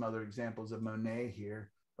got some other examples of Monet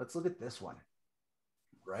here. Let's look at this one,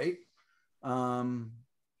 right?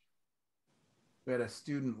 We had a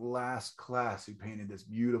student last class who painted this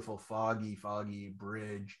beautiful foggy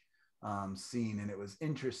bridge scene. And it was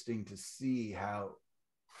interesting to see how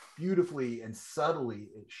beautifully and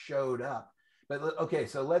subtly it showed up. But okay,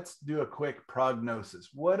 so let's do a quick prognosis.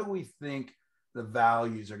 What do we think the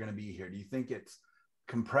values are going to be here? Do you think it's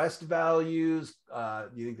compressed values? Do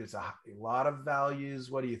you think there's a lot of values?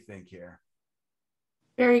 What do you think here?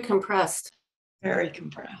 Very compressed. Very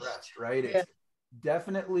compressed. Right? It's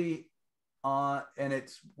definitely on, and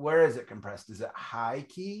it's, where is it compressed? Is it high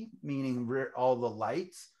key, meaning all the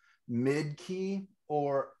lights, mid key,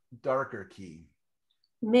 or darker key?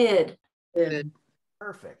 Mid.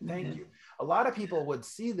 Perfect. Thank you. A lot of people would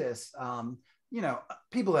see this,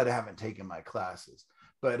 people that haven't taken my classes,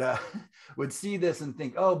 but would see this and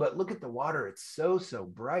think, oh, but look at the water. It's so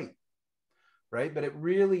bright, right? But it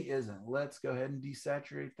really isn't. Let's go ahead and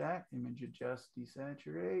desaturate that. Image adjust,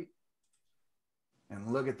 desaturate. And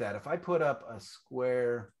look at that. If I put up a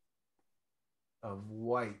square of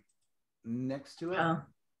white next to it.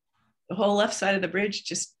 The whole left side of the bridge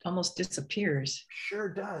just almost disappears. Sure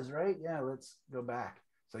does, right? Yeah, let's go back.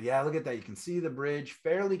 So yeah, look at that. You can see the bridge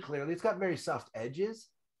fairly clearly. It's got very soft edges,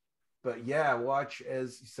 but yeah, watch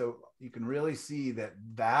so you can really see that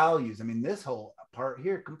values. I mean, this whole part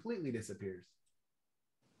here completely disappears.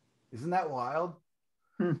 Isn't that wild?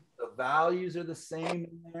 The values are the same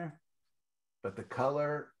in there, but the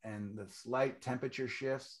color and the slight temperature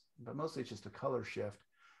shifts, but mostly it's just a color shift.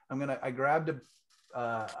 I grabbed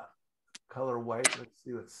a color white. Let's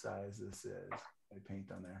see what size this is. I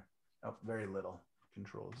paint on there. Oh, very little.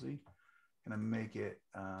 Control Z. Gonna make it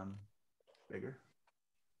bigger.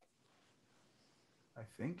 I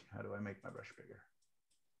think. How do I make my brush bigger?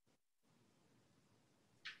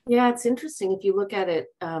 Yeah, it's interesting. If you look at it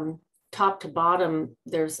top to bottom,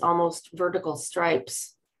 there's almost vertical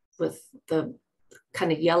stripes with the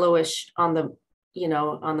kind of yellowish on the,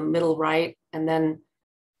 on the middle right, and then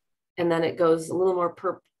it goes a little more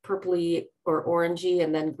purpley or orangey,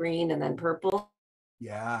 and then green, and then purple.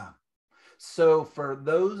 Yeah. So for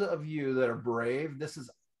those of you that are brave, this is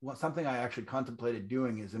something I actually contemplated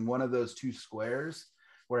doing, is in one of those two squares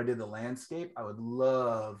where I did the landscape. I would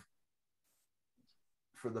love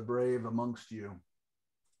for the brave amongst you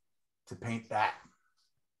to paint that.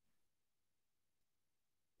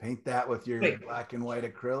 Paint that with your black and white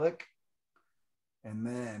acrylic. And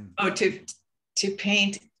then to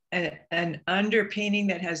paint an underpainting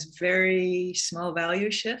that has very small value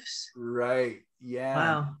shifts. Right. Yeah.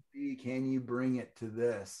 Wow. Can you bring it to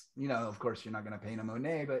this? Of course, you're not going to paint a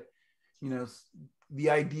Monet, but the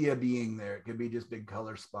idea being there, it could be just big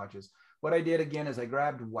color splotches. What I did again is I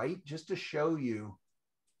grabbed white just to show you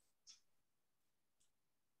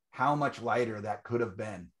how much lighter that could have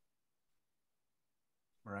been.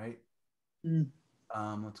 Right.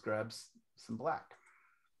 Let's grab some black.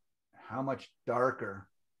 How much darker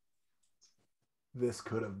this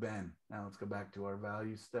could have been. Now let's go back to our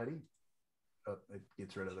value study. Oh, it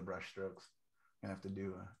gets rid of the brush strokes. I'm gonna have to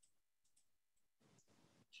do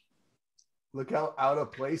look how out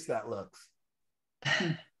of place that looks.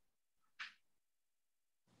 Do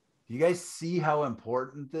you guys see how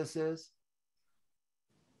important this is?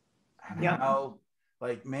 And how,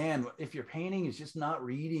 man, if your painting is just not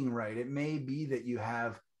reading right, it may be that you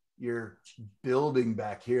have your building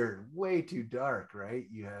back here way too dark, right?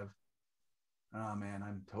 You have, oh man,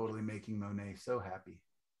 I'm totally making Monet so happy.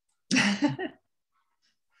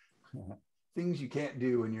 Things you can't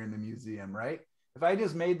do when you're in the museum, right? If I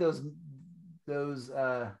just made those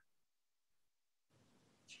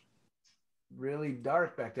really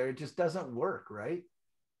dark back there, it just doesn't work, right?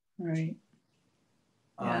 Right.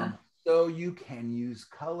 Yeah. So you can use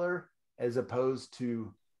color as opposed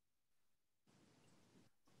to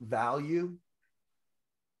value,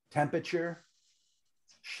 temperature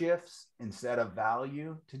shifts instead of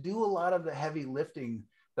value, to do a lot of the heavy lifting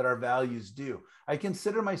that our values do. I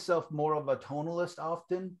consider myself more of a tonalist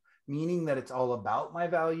often, meaning that it's all about my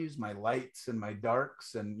values, my lights and my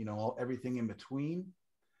darks, and everything in between.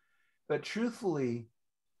 But truthfully,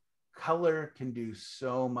 color can do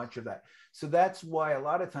so much of that. So that's why a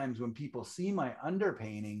lot of times when people see my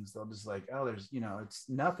underpaintings, they'll just like, oh, there's, it's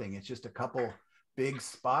nothing. It's just a couple big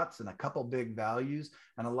spots and a couple big values.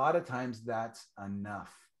 And a lot of times that's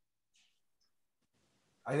enough.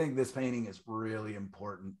 I think this painting is really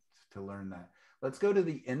important to learn that. Let's go to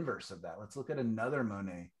the inverse of that. Let's look at another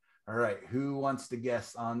Monet. All right, who wants to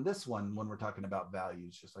guess on this one when we're talking about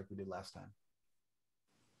values, just like we did last time?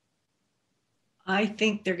 I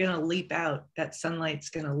think they're going to leap out. That sunlight's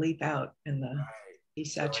going to leap out in the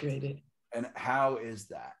desaturated. So, and how is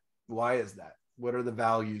that? Why is that? What are the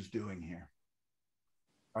values doing here?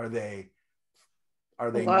 Are they a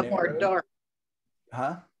lot more dark?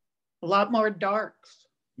 Huh? A lot more darks.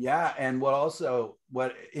 Yeah, and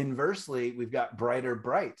what inversely, we've got brighter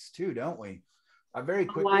brights too, don't we? A very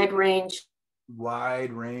quick wide range.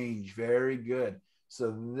 Wide range, very good.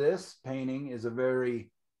 So this painting is a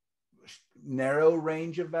very narrow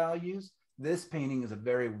range of values. This painting is a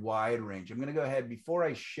very wide range. I'm going to go ahead, before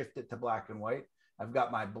I shift it to black and white, I've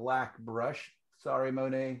got my black brush. Sorry,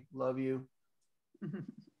 Monet, love you.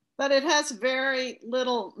 But it has very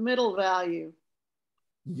little middle value.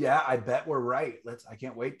 Yeah, I bet we're right. I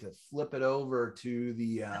can't wait to flip it over to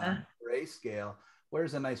the grayscale.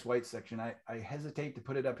 Where's a nice white section? I hesitate to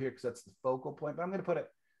put it up here because that's the focal point, but I'm going to put it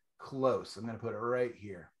close. I'm going to put it right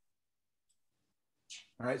here.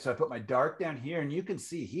 All right, so I put my dark down here, and you can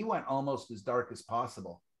see he went almost as dark as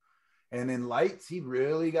possible. And in lights, he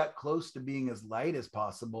really got close to being as light as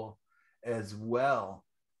possible as well.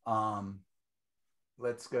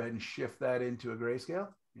 Let's go ahead and shift that into a grayscale.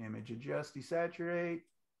 Image adjust, desaturate.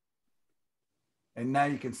 And now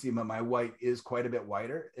you can see my white is quite a bit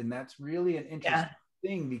whiter. And that's really an interesting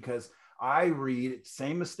thing, because I read,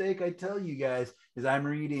 same mistake I tell you guys, is I'm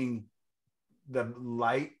reading the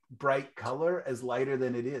light, bright color as lighter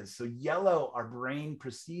than it is. So yellow, our brain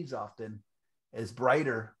perceives often as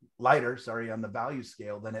lighter, on the value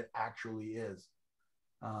scale than it actually is.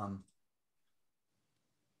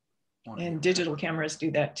 And digital cameras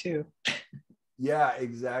do that too. Yeah,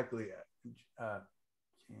 exactly.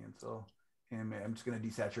 Cancel. And I'm just going to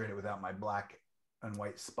desaturate it without my black and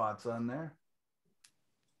white spots on there.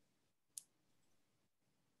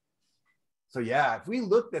 So yeah, if we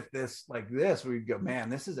looked at this like this, we'd go, man,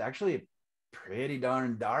 this is actually pretty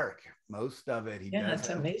darn dark. Most of it. He does that's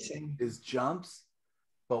have amazing. his jumps.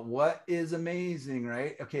 But what is amazing,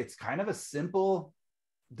 right? Okay, it's kind of a simple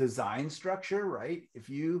design structure, right? If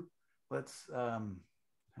you, let's,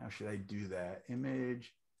 how should I do that?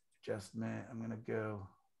 Image adjustment. I'm going to go,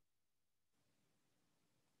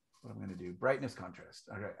 what I'm going to do, brightness contrast.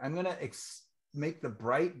 All right, I'm going to make the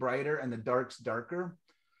bright brighter and the darks darker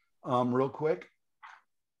real quick.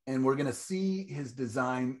 And we're going to see his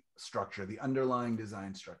design structure, the underlying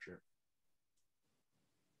design structure.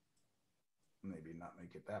 Maybe not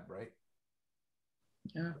make it that bright.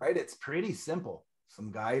 Yeah. Right, it's pretty simple.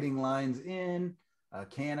 Some guiding lines in, a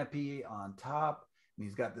canopy on top, and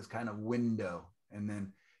he's got this kind of window. And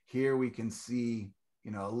then here we can see,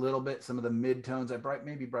 a little bit, some of the mid-tones.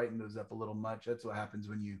 Maybe brighten those up a little much. That's what happens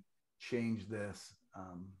when you change this.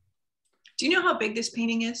 Do you know how big this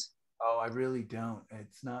painting is? Oh, I really don't.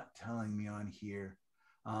 It's not telling me on here.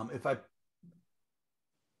 If I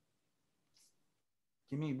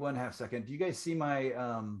give me 1/2 second. Do you guys see my,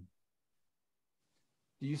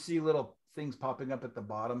 do you see little things popping up at the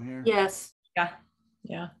bottom here? Yes. Yeah.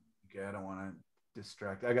 Yeah. Okay, I don't want to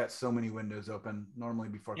distract. I got so many windows open normally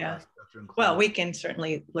before class. Well, we can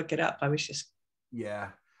certainly look it up. I was just. Yeah.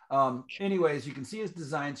 Anyways, you can see his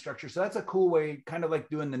design structure. So that's a cool way, kind of like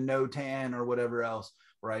doing the no tan or whatever else,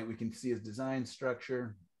 right? We can see his design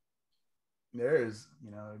structure. There's,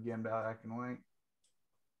 again, black and white.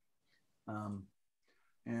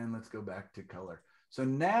 And let's go back to color. So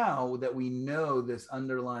now that we know this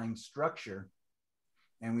underlying structure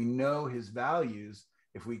and we know his values,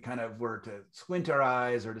 if we kind of were to squint our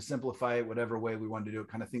eyes or to simplify it, whatever way we wanted to do it,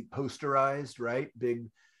 kind of think posterized, right?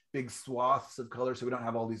 Big swaths of color. So we don't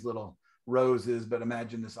have all these little roses, but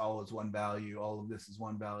imagine this all is one value. All of this is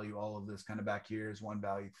one value. All of this kind of back here is one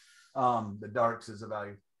value. The darks is a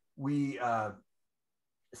value. We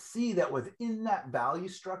see that within that value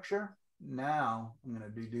structure, now I'm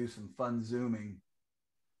going to do some fun zooming.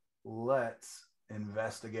 Let's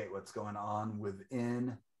investigate what's going on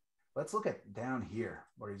within. Let's look at down here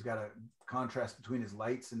where he's got a contrast between his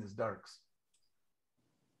lights and his darks.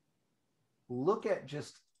 Look at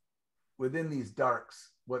just within these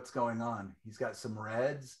darks, what's going on. He's got some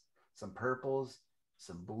reds, some purples,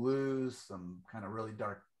 some blues, some kind of really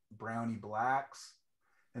dark browny blacks.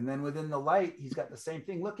 And then within the light, he's got the same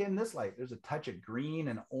thing. Look in this light, there's a touch of green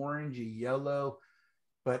and orangey yellow,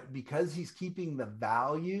 but because he's keeping the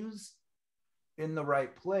values in the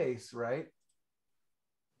right place, right?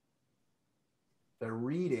 They're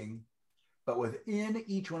reading, but within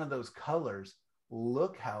each one of those colors,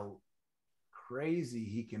 look how crazy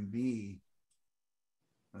he can be.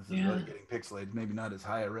 This is really getting pixelated, maybe not as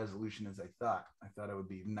high a resolution as I thought. I thought it would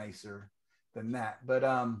be nicer than that. But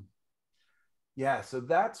yeah, so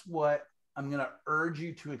that's what I'm going to urge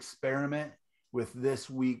you to experiment with this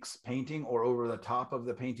week's painting, or over the top of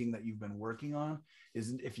the painting that you've been working on,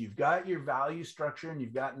 is if you've got your value structure and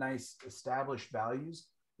you've got nice established values,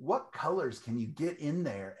 what colors can you get in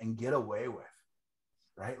there and get away with,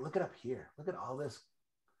 right? Look it up here. Look at all this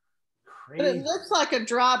crazy. But it looks like a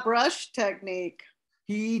dry brush technique.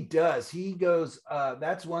 He does. He goes,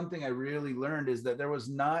 that's one thing I really learned, is that there was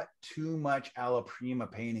not too much alla prima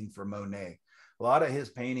painting for Monet. A lot of his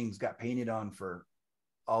paintings got painted on for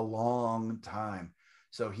a long time.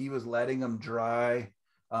 So he was letting them dry.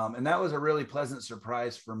 And that was a really pleasant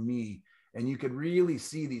surprise for me. And you could really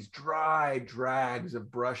see these dry drags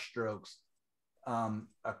of brush strokes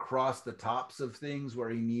across the tops of things where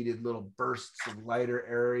he needed little bursts of lighter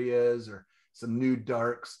areas or some new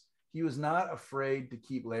darks. He was not afraid to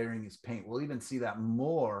keep layering his paint. We'll even see that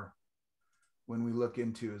more when we look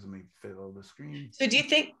into his, let me fill the screen. So do you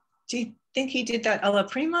think he did that alla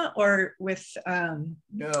prima or with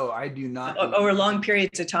no, I do not. Over long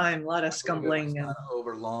periods of time, a lot of scumbling and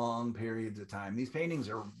over long periods of time. These paintings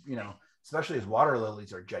are, you know, especially his water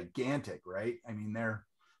lilies are gigantic, right? I mean, they're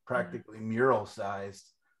practically mural sized.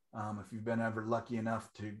 If you've been ever lucky enough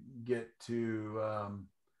to get to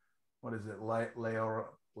what is it, L'Orangerie.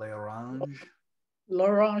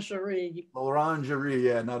 L'Orangerie,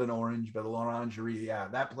 yeah, not an orange, but a L'Orangerie, yeah.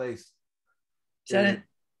 That place. Is that it?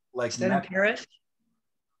 Like is that in Paris?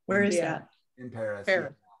 Where is that? In Paris.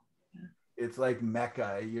 Paris. Yeah. It's like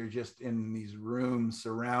Mecca. You're just in these rooms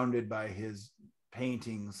surrounded by his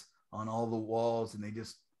paintings on all the walls, and they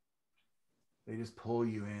just pull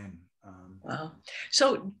you in. Wow.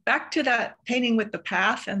 So back to that painting with the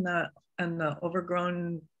path and the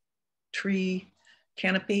overgrown tree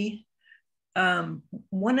canopy.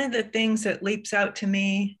 One of the things that leaps out to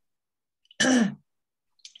me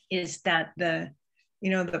is that the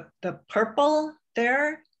purple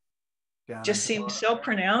there just seems so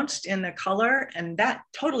pronounced in the color, and that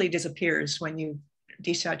totally disappears when you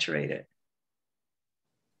desaturate it.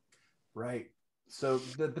 Right. So,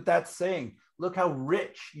 but that's saying, look how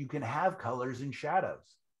rich you can have colors and shadows.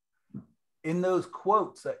 In those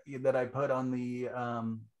quotes that I put on the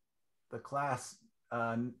class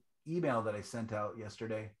email that I sent out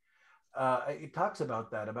yesterday, it talks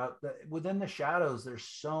about that, within the shadows, there's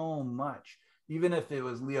so much. Even if it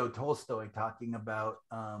was Leo Tolstoy talking about,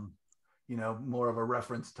 more of a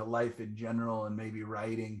reference to life in general and maybe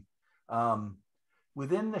writing,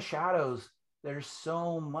 within the shadows, there's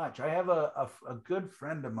so much. I have a good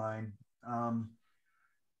friend of mine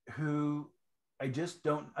who I just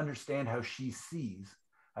don't understand how she sees.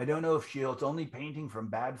 I don't know if she's only painting from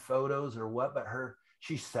bad photos or what, but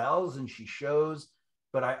she sells and she shows.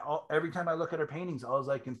 But every time I look at her paintings, all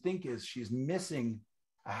I can think is she's missing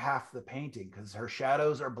a half the painting because her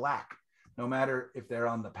shadows are black, no matter if they're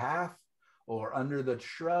on the path or under the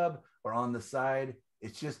shrub or on the side.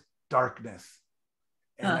 It's just darkness.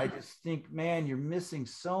 And I just think, man, you're missing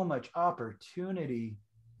so much opportunity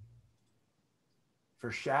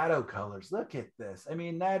for shadow colors. Look at this. I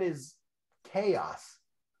mean, that is chaos,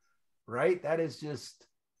 right? That is just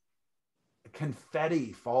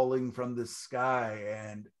confetti falling from the sky,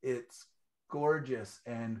 and it's gorgeous.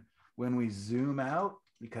 And when we zoom out,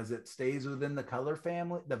 because it stays within the color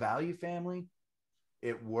family, the value family,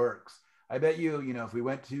 it works. I bet you, if we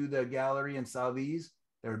went to the gallery and saw these,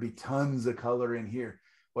 there would be tons of color in here.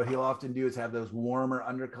 What he'll often do is have those warmer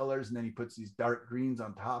undercolors, and then he puts these dark greens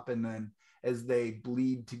on top, and then as they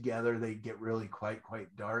bleed together, they get really quite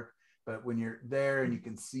dark. But when you're there and you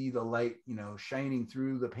can see the light, shining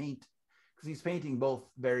through the paint, because he's painting both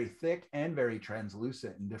very thick and very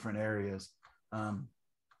translucent in different areas.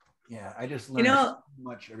 Yeah, I just learn so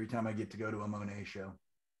much every time I get to go to a Monet show.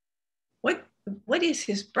 What is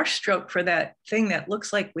his brushstroke for that thing that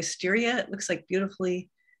looks like wisteria? It looks like beautifully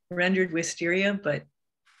rendered wisteria, but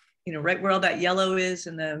right where all that yellow is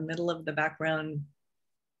in the middle of the background.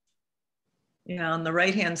 Yeah, on the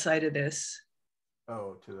right-hand side of this.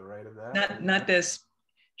 Oh, to the right of that? Not this.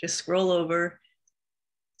 Just scroll over.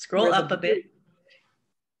 Scroll up a bit.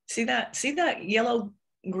 See that yellow,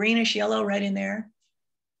 greenish yellow right in there?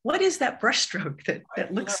 what is that brushstroke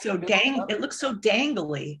that looks so it looks so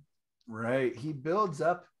dangly. Right. He builds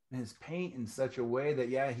up his paint in such a way that,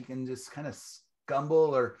 yeah, he can just kind of scumble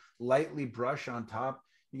or lightly brush on top.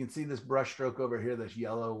 You can see this brush stroke over here, this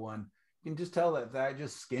yellow one. You can just tell that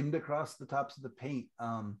just skimmed across the tops of the paint.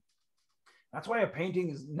 That's why a painting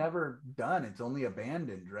is never done. It's only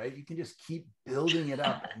abandoned, right? You can just keep building it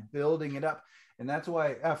up and building it up. And that's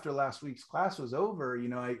why after last week's class was over, you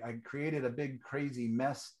know, I created a big crazy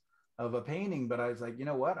mess of a painting, but I was like, you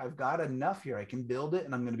know what? I've got enough here. I can build it,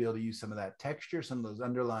 and I'm going to be able to use some of that texture, some of those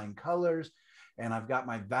underlying colors, and I've got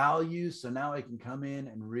my values. So now I can come in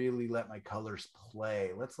and really let my colors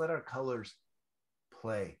play. Let's let our colors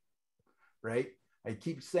play, right? I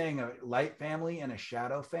keep saying a light family and a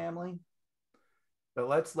shadow family, but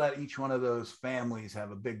let's let each one of those families have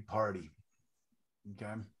a big party.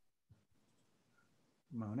 Okay.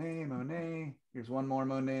 Monet, Monet. Here's one more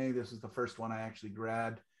Monet. This is the first one I actually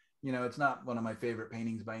grabbed. You know, it's not one of my favorite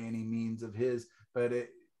paintings by any means of his, but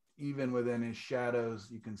even within his shadows,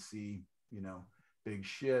 you can see, you know, big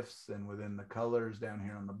shifts, and within the colors down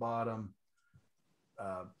here on the bottom,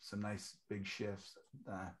 some nice big shifts.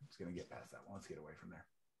 I'm just going to get past that one. Let's get away from there.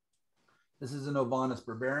 This is an Ovanus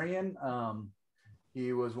Barbarian.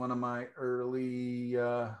 He was one of my early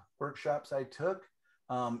workshops I took.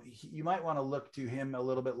 You might want to look to him a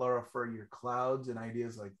little bit, Laura, for your clouds and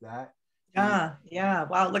ideas like that. Yeah.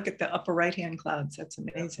 Wow, look at the upper right-hand clouds. That's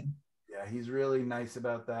amazing. Yeah, he's really nice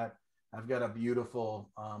about that. I've got a beautiful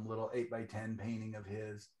little 8x10 painting of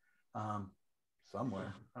his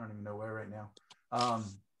somewhere. I don't even know where right now.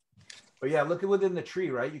 But yeah, look at within the tree,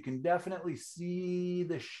 right? You can definitely see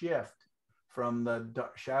the shift from the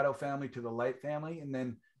shadow family to the light family. And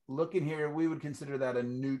then look in here, we would consider that a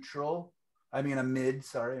neutral. I mean, a mid.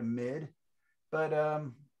 But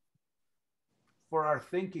for our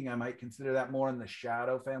thinking, I might consider that more in the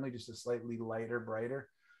shadow family, just a slightly lighter, brighter.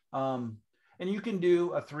 And you can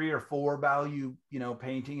do a 3 or 4 value, you know,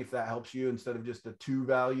 painting if that helps you, instead of just a 2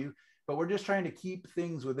 value. But we're just trying to keep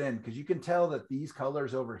things within, because you can tell that these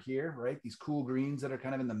colors over here, right, these cool greens that are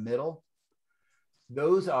kind of in the middle,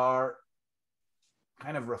 those are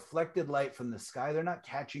kind of reflected light from the sky. They're not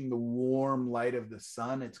catching the warm light of the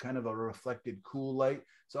sun. It's kind of a reflected cool light.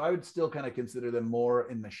 So I would still kind of consider them more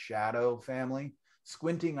in the shadow family.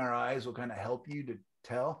 Squinting our eyes will kind of help you to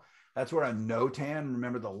tell. That's where a no tan,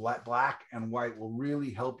 remember the black and white, will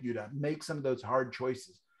really help you to make some of those hard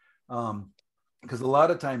choices. Because a lot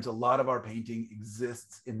of times, a lot of our painting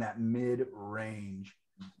exists in that mid range.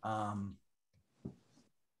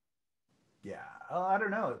 Yeah, I don't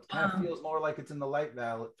know. It kind of feels more like it's in the light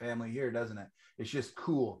family here, doesn't it? It's just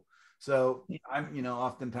cool. So I'm, you know,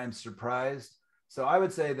 oftentimes surprised. So I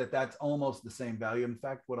would say that that's almost the same value. In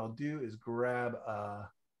fact, what I'll do is grab a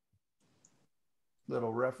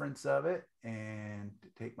little reference of it and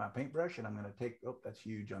take my paintbrush, and I'm going to take, oh, that's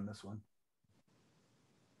huge on this one.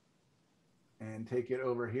 And take it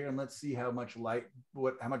over here, and let's see how much light,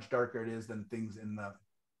 how much darker it is than things in the,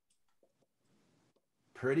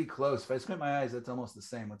 pretty close. If I squint my eyes, that's almost the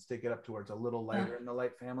same. Let's take it up towards a little lighter in the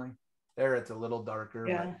light family. There, it's a little darker,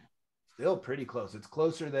 but still pretty close. It's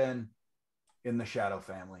closer than in the shadow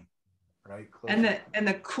family, right? Closer. And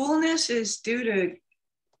the coolness is due to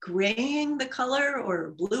graying the color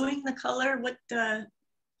or bluing the color.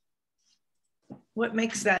 What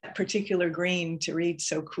makes that particular green to read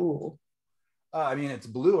so cool? I mean, it's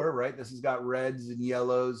bluer, right? This has got reds and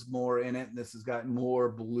yellows more in it. And this has got more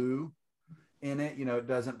blue in it. You know, it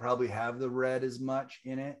doesn't probably have the red as much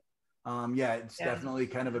in it. Yeah, it's definitely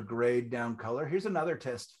kind of a grayed down color. Here's another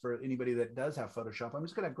test for anybody that does have Photoshop. I'm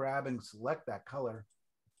just going to grab and select that color.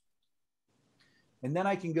 And then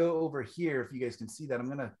I can go over here, if you guys can see that. I'm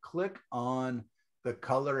going to click on the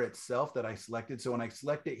color itself that I selected. So when I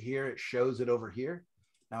select it here, it shows it over here.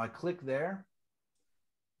 Now I click there.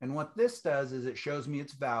 And what this does is it shows me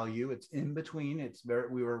its value. It's in between.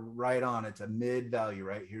 We were right on. It's a mid value,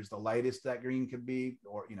 right? Here's the lightest that green could be,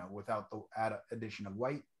 or, you know, without the addition of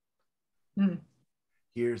white.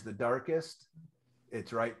 Here's the darkest.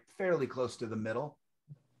 It's right fairly close to the middle.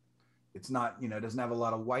 It's not, you know, it doesn't have a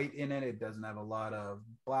lot of white in it. It doesn't have a lot of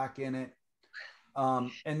black in it.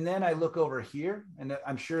 And then I look over here, and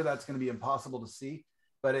I'm sure that's going to be impossible to see,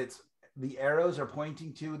 but the arrows are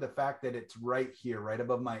pointing to the fact that it's right here, right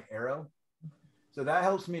above my arrow. So that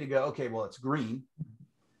helps me to go, okay, well, it's green.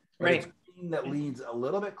 Right. It's green that leans a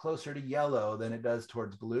little bit closer to yellow than it does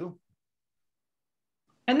towards blue.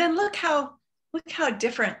 And then look how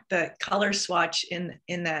different the color swatch in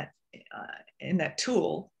that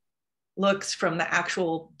tool looks from the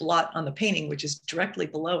actual blot on the painting, which is directly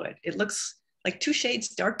below it. It looks like 2 shades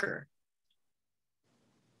darker.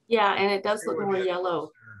 Yeah, and it does look more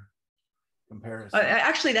yellow. Comparison.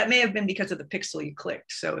 Actually, that may have been because of the pixel you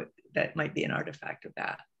clicked. So that might be an artifact of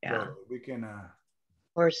that. Yeah. So we can.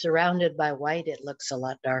 Or surrounded by white, it looks a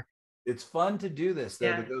lot dark. It's fun to do this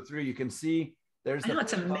though, to go through. You can see there's the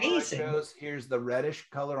it's amazing. Here's the reddish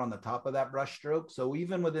color on the top of that brush stroke. So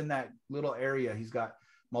even within that little area, he's got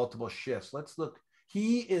multiple shifts. Let's look.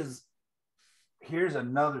 Here's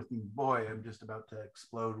another thing. Boy, I'm just about to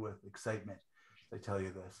explode with excitement. I tell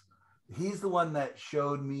you this. He's the one that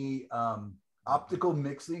showed me optical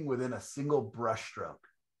mixing within a single brush stroke.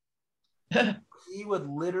 He would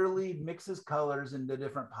literally mix his colors into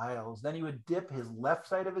different piles. Then he would dip his left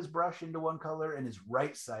side of his brush into one color and his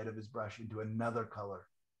right side of his brush into another color.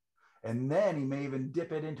 And then he may even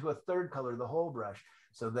dip it into a third color, the whole brush.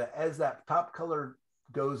 So that as that top color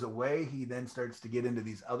goes away, he then starts to get into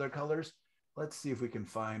these other colors. Let's see if we can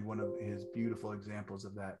find one of his beautiful examples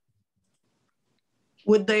of that.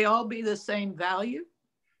 Would they all be the same value?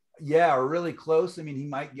 Yeah, or really close. I mean, he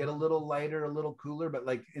might get a little lighter, a little cooler, but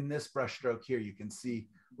like in this brush stroke here, you can see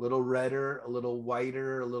a little redder, a little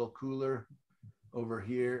whiter, a little cooler over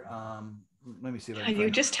here. Let me see if I can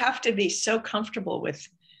you just have to be so comfortable with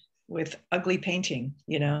ugly painting,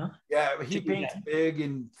 you know? Yeah, he paints big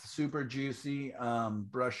and super juicy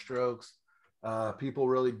brush strokes. People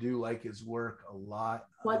really do like his work a lot.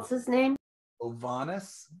 What's his name?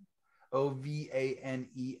 Ovanes,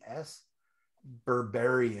 Ovanes.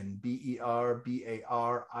 Barbarian,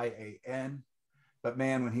 Barbarian. But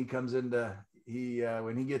man, when he comes into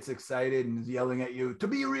when he gets excited and is yelling at you, to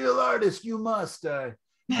be a real artist, you must. I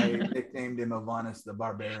nicknamed him Ovanes the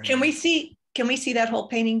Barbarian. Can we see that whole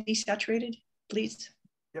painting desaturated, please?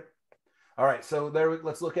 Yep. All right, so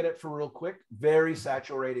let's look at it for real quick. Very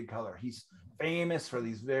saturated color. He's famous for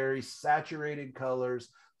these very saturated colors,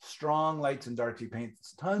 strong lights and darks. He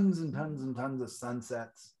paints tons and tons and tons of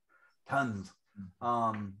sunsets. Tons.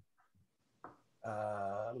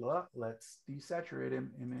 Let's desaturate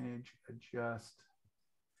him. Image, adjust.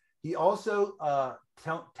 He also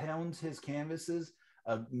tones his canvases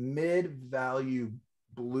a mid-value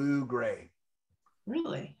blue-gray.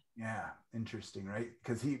 Really? Yeah, interesting, right?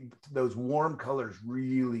 Because those warm colors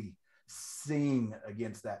really sing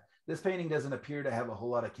against that. This painting doesn't appear to have a whole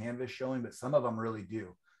lot of canvas showing, but some of them really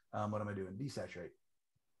do. What am I doing? Desaturate.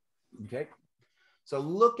 Okay. So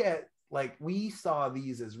look at, like, we saw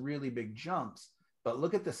these as really big jumps, but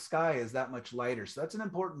look at the sky is that much lighter. So that's an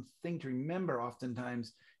important thing to remember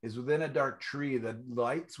oftentimes is within a dark tree, the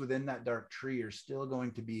lights within that dark tree are still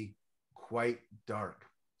going to be quite dark,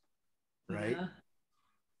 right? Yeah.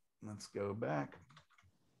 Let's go back.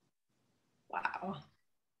 Wow.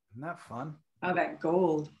 Isn't that fun? Oh, that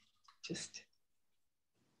gold. Just.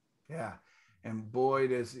 Yeah. And boy,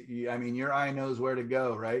 I mean, your eye knows where to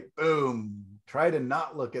go, right? Boom. Try to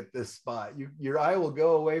not look at this spot. Your eye will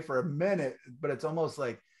go away for a minute, but it's almost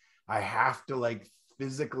like I have to like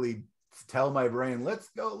physically tell my brain, let's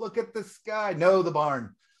go look at the sky. No, the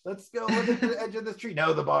barn. Let's go look at the edge of this tree.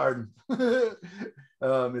 No, the barn.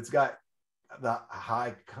 It's got the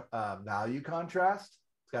high value contrast.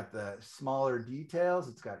 It's got the smaller details.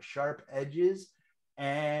 It's got sharp edges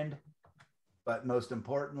but most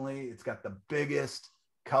importantly, it's got the biggest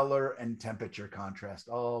color and temperature contrast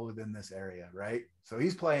all within this area, right? So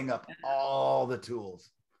he's playing up all the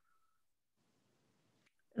tools.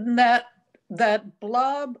 And that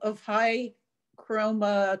blob of high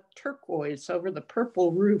chroma turquoise over the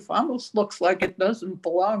purple roof almost looks like it doesn't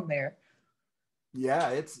belong there. Yeah,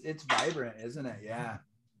 it's vibrant, isn't it? Yeah.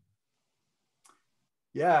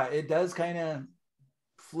 Yeah, it does kind of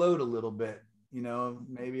float a little bit. You know,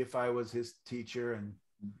 maybe if I was his teacher and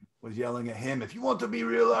was yelling at him, if you want to be a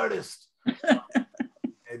real artist,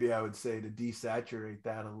 maybe I would say to desaturate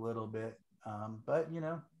that a little bit. But, you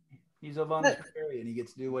know, he's Ovanes and he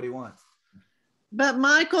gets to do what he wants. But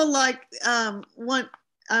Michael, like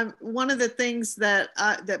one of the things that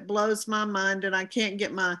blows my mind and I can't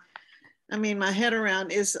get my head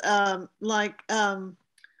around is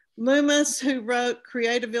Loomis, who wrote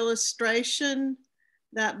Creative Illustration,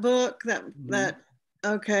 that book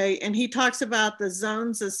okay, and he talks about the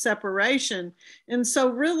zones of separation. And so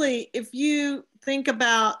really, if you think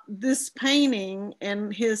about this painting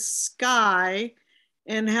and his sky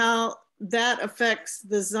and how that affects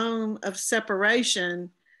the zone of separation,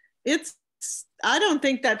 I don't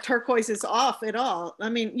think that turquoise is off at all. I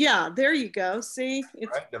mean, yeah, there you go. See,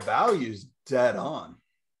 it's right. The value's dead on.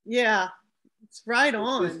 Yeah. It's right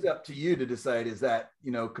on. It's up to you to decide, is that,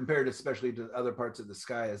 you know, compared especially to other parts of the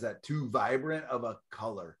sky, is that too vibrant of a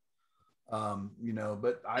color? You know,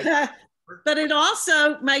 but but it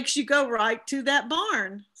also makes you go right to that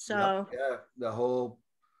barn. So yeah, the whole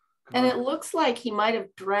And it looks like he might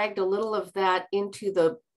have dragged a little of that into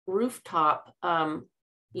the rooftop.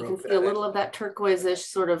 You can see a little of that turquoise-ish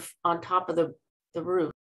sort of on top of the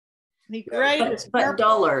roof. He graded but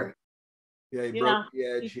duller. Yeah, he broke the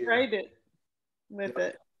edge he here. graded with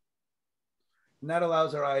it. And that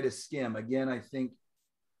allows our eye to skim. Again, I think,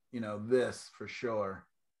 this for sure.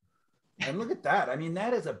 And look at that. I mean,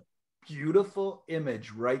 that is a beautiful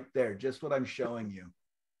image right there. Just what I'm showing you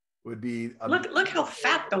would be. Look how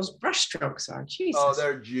fat those brush strokes are. Jesus. Oh,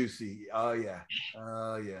 they're juicy. Oh, yeah.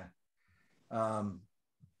 Oh, yeah.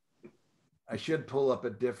 I should pull up a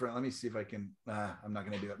different, let me see if I can, I'm not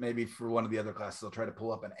going to do it. Maybe for one of the other classes, I'll try to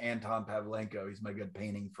pull up an Anton Pavlenko. He's my good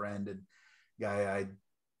painting friend and guy I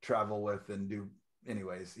travel with and do.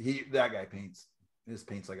 Anyways, that guy paints. His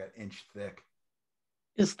paint's like an inch thick.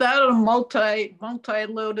 Is that a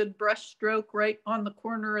multi-loaded brush stroke right on the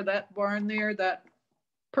corner of that barn there, that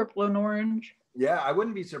purple and orange? Yeah, I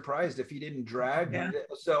wouldn't be surprised if he didn't drag. Yeah.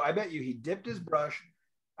 So I bet you he dipped his brush.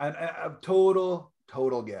 A total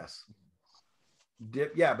guess.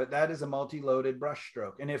 Yeah, but that is a multi-loaded brush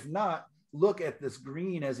stroke. And if not, look at this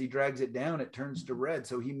green as he drags it down, it turns to red.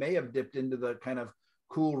 So he may have dipped into the kind of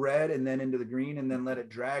cool red and then into the green and then let it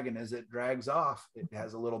drag. And as it drags off, it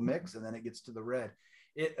has a little mix and then it gets to the red.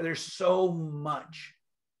 There's so much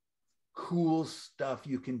cool stuff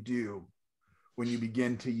you can do when you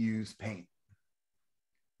begin to use paint.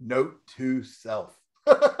 Note to self.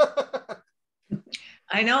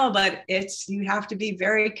 I know, but you have to be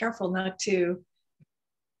very careful not to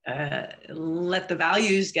let the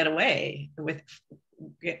values get away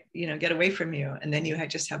get away from you, and then you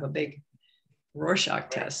just have a big Rorschach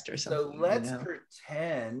test or something. So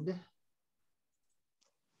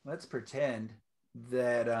let's pretend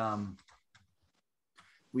that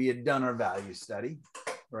we had done our value study,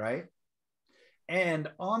 right? And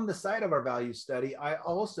on the side of our value study, I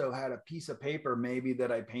also had a piece of paper maybe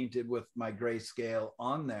that I painted with my grayscale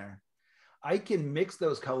on there. I can mix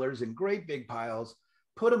those colors in great big piles,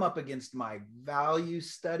 put them up against my value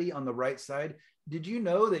study on the right side. Did you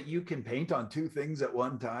know that you can paint on two things at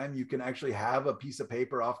one time? You can actually have a piece of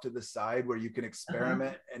paper off to the side where you can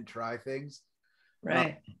experiment and try things.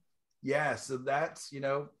 Right. Yeah. So that's,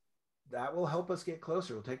 that will help us get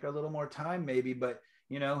closer. It'll take a little more time maybe, but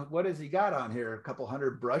what has he got on here? A couple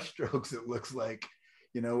hundred brush strokes, it looks like,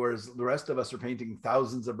 whereas the rest of us are painting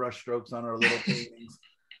thousands of brush strokes on our little paintings.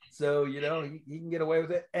 So, he can get away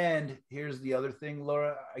with it. And here's the other thing,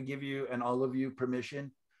 Laura, I give you and all of you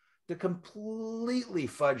permission to completely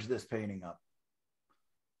fudge this painting up.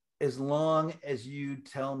 As long as you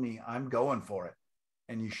tell me I'm going for it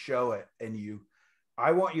and you show it and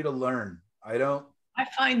I want you to learn. I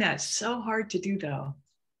find that so hard to do though.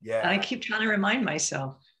 Yeah. And I keep trying to remind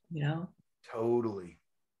myself, Totally.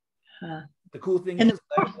 Huh. The cool thing is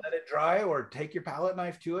let it dry or take your palette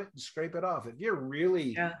knife to it and scrape it off. If you're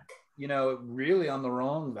really, really on the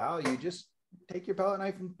wrong value, just take your palette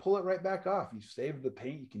knife and pull it right back off. You save the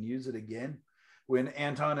paint, you can use it again. When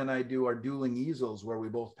Anton and I do our dueling easels where we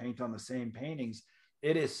both paint on the same paintings,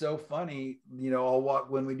 it is so funny,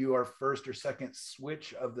 when we do our first or second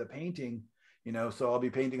switch of the painting, so I'll be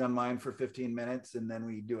painting on mine for 15 minutes and then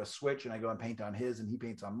we do a switch and I go and paint on his and he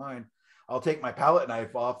paints on mine. I'll take my palette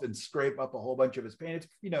knife off and scrape up a whole bunch of his paint. It's,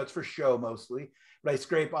 it's for show mostly, but I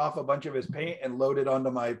scrape off a bunch of his paint and load it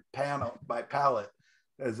onto my palette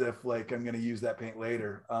as if like I'm going to use that paint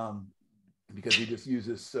later because he just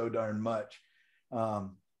uses so darn much.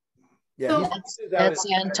 Yeah, that's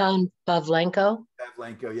Anton Pavlenko.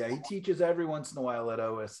 Pavlenko, yeah, he teaches every once in a while at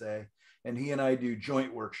OSA, and he and I do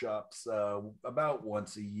joint workshops about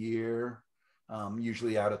once a year,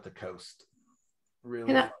 usually out at the coast.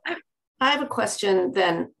 Really. I have a question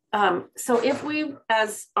then. So if we,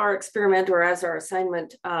 as our experiment or as our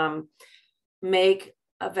assignment, make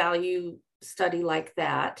a value study like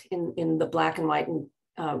that in the black and white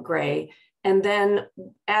and gray, and then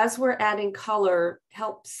as we're adding color,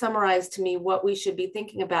 help summarize to me what we should be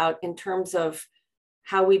thinking about in terms of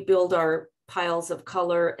how we build our piles of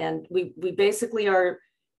color. And we basically are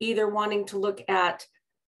either wanting to look at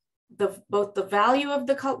both the value of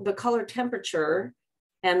the color temperature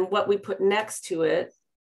and what we put next to it.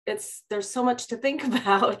 There's so much to think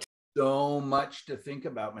about. So much to think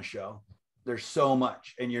about, Michelle. There's so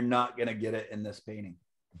much, and you're not going to get it in this painting.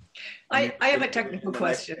 I have a technical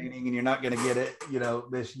question. And you're not going to get it,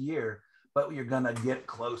 this year, but you're going to get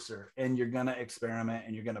closer and you're going to experiment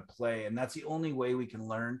and you're going to play. And that's the only way we can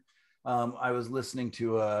learn. I was listening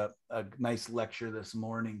to a nice lecture this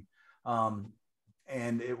morning. And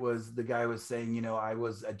the guy was saying, I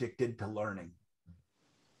was addicted to learning.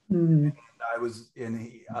 Mm. I was in,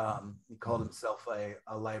 he called himself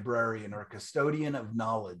a librarian or a custodian of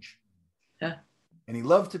knowledge. Yeah. And he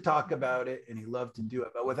loved to talk about it and he loved to do it.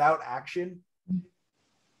 But without action,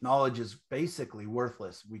 knowledge is basically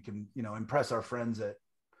worthless. We can, impress our friends at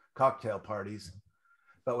cocktail parties,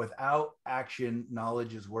 but without action,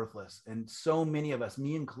 knowledge is worthless. And so many of us,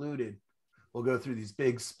 me included, will go through these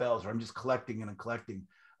big spells where I'm just collecting and collecting.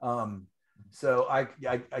 So I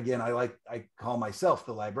call myself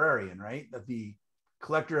the librarian, right? The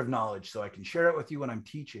collector of knowledge, so I can share it with you when I'm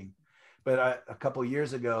teaching. But a couple of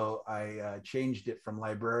years ago, I changed it from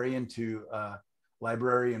librarian to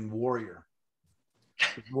librarian warrior.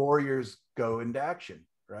 Warriors go into action,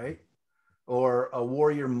 right? Or a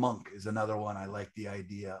warrior monk is another one I like the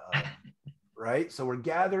idea of, right? So we're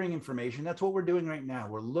gathering information. That's what we're doing right now.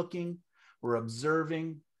 We're looking, we're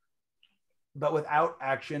observing, but without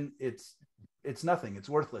action, it's nothing. It's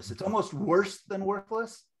worthless. It's almost worse than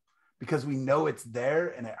worthless because we know it's there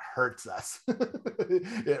and it hurts us.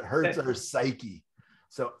 It hurts our psyche.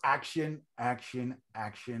 So action, action,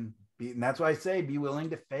 action. And that's why I say be willing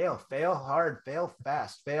to fail. Fail hard, fail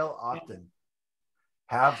fast, fail often.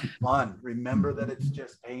 Have fun. Remember that it's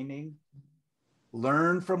just painting.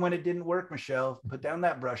 Learn from when it didn't work, Michelle. Put down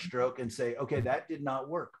that brush stroke and say, okay, that did not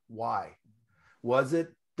work. Why? Was it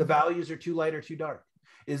the values are too light or too dark?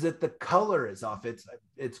 Is it the color is off?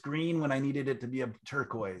 It's green when I needed it to be a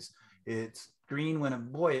turquoise. It's green when,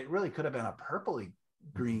 it really could have been a purpley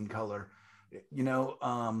green color.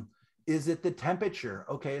 Is it the temperature?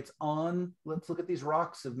 Okay, it's on. Let's look at these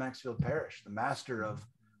rocks of Maxfield Parrish, the master of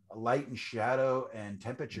light and shadow and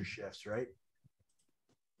temperature shifts, right?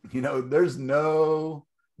 There's no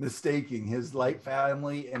mistaking his light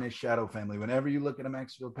family and his shadow family whenever you look at a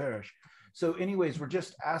Maxfield Parrish. So anyways, we're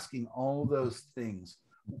just asking all those things.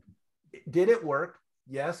 Did it work?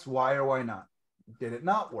 Yes. Why or why not? Did it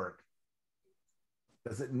not work?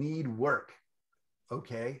 Does it need work?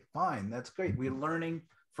 Okay, fine. That's great. We're learning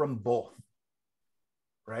from both,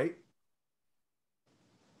 right?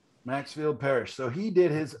 Maxfield Parrish. So he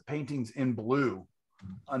did his paintings in blue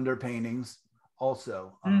underpaintings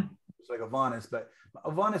also. It's like Avanis, but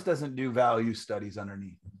Avanis doesn't do value studies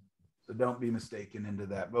underneath. So don't be mistaken into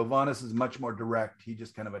that. But Avanis is much more direct. He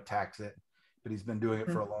just kind of attacks it, but he's been doing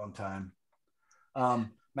it for a long time.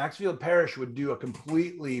 Maxfield Parrish would do a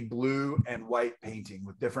completely blue and white painting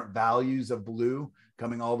with different values of blue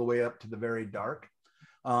coming all the way up to the very dark.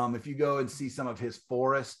 If you go and see some of his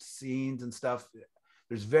forest scenes and stuff,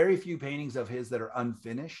 there's very few paintings of his that are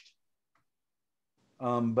unfinished.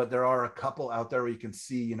 But there are a couple out there where you can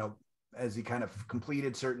see, as he kind of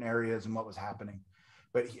completed certain areas and what was happening.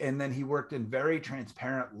 And then he worked in very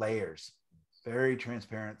transparent layers, very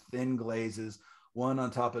transparent, thin glazes, one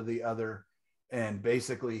on top of the other. And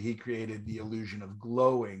basically he created the illusion of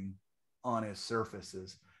glowing on his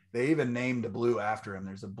surfaces. They even named a blue after him.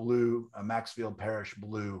 There's a Maxfield Parrish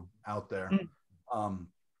blue out there.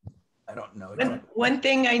 I don't know. One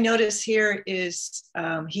thing I notice here is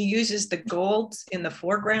he uses the golds in the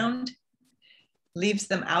foreground, leaves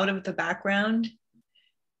them out of the background.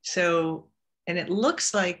 So, and it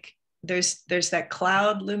looks like there's that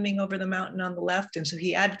cloud looming over the mountain on the left. And so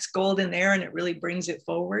he adds gold in there and it really brings it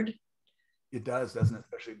forward. It does, doesn't it?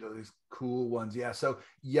 Especially these cool ones. Yeah. So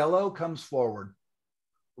yellow comes forward.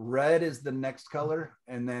 Red is the next color.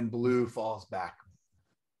 And then blue falls back.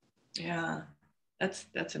 Yeah.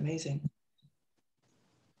 That's amazing.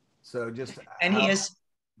 So just and he has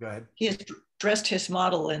dressed his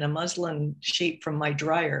model in a muslin sheet from my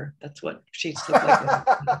dryer. That's what sheets look like.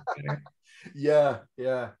 Yeah.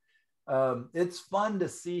 It's fun to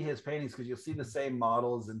see his paintings because you'll see the same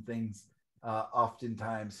models and things.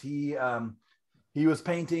 Oftentimes he was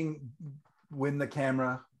painting when the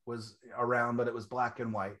camera was around, but it was black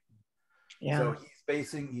and white. Yeah. So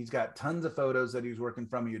he's got tons of photos that he was working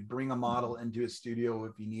from. He would bring a model into his studio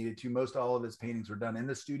if he needed to. Most all of his paintings were done in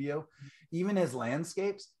the studio. Even his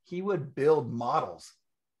landscapes, he would build models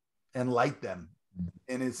and light them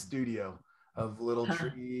in his studio of little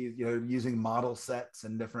trees, using model sets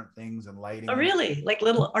and different things and lighting. Oh, really? Like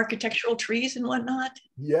little architectural trees and whatnot?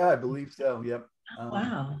 Yeah, I believe so. Yep.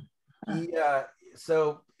 Wow.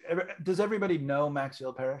 So does everybody know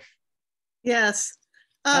Maxfield Parrish? Yes.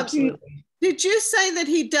 Absolutely. Did you say that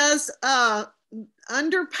he does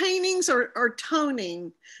underpaintings or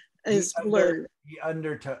toning is blue? He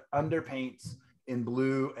underpaints in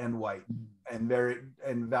blue and white and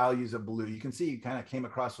values of blue. You can see he kind of came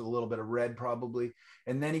across with a little bit of red probably.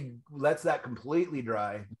 And then he lets that completely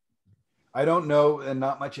dry. I don't know, and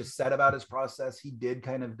not much is said about his process. He did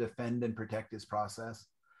kind of defend and protect his process.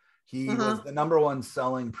 He was the #1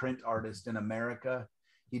 selling print artist in America.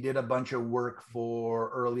 He did a bunch of work for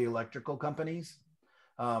early electrical companies,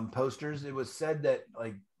 posters. It was said that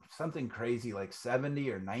like something crazy, like 70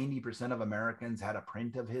 or 90% of Americans had a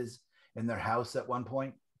print of his in their house at one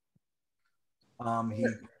point.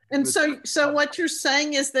 So what you're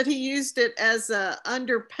saying is that he used it as a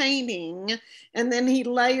underpainting, and then he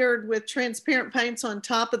layered with transparent paints on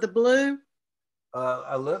top of the blue.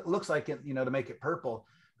 Looks like it, you know, to make it purple,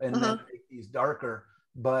 and then make these darker.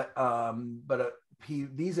 But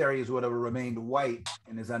these areas would have remained white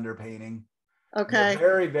in his underpainting. Okay.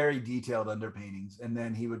 Very, very detailed underpaintings, and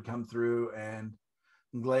then he would come through and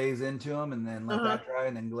glaze into them, and then let that dry,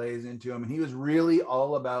 and then glaze into them. And he was really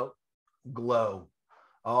all about glow,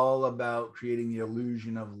 all about creating the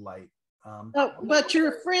illusion of light. But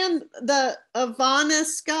your friend, the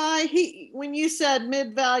Avanis guy, when you said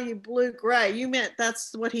mid-value blue-gray, you meant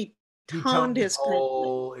that's what he toned his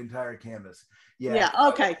whole entire canvas. Yeah.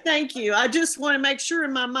 Okay. Thank you. I just want to make sure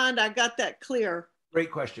in my mind I got that clear.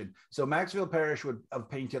 Great question. So Maxfield Parrish would have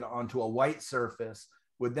painted onto a white surface,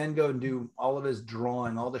 would then go and do all of his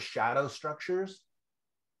drawing, all the shadow structures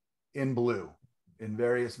in blue, in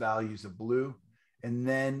various values of blue. And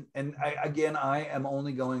then, I am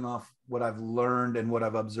only going off what I've learned and what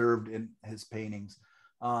I've observed in his paintings.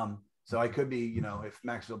 So I could be, you know, if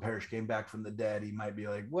Maxfield Parrish came back from the dead, he might be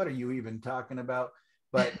like, what are you even talking about?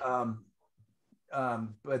 But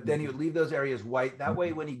then he would leave those areas white. That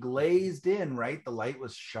way, when he glazed in, right, the light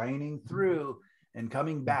was shining through and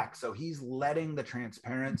coming back. So he's letting the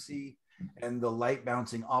transparency and the light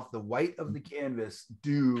bouncing off the white of the canvas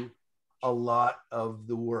do a lot of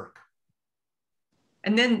the work.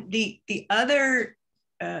 And then the other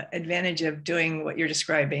advantage of doing what you're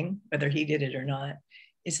describing, whether he did it or not,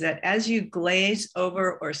 is that as you glaze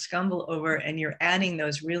over or scumble over and you're adding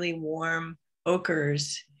those really warm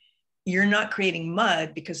ochres, you're not creating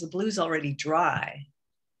mud because the blue's already dry.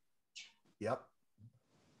 Yep.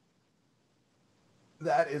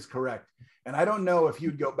 That is correct. And I don't know if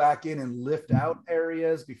you'd go back in and lift out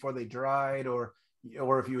areas before they dried, or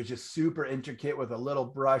if he was just super intricate with a little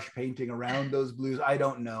brush painting around those blues. I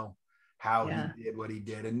don't know how he did what he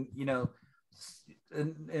did. And, you know,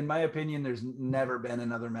 in my opinion, there's never been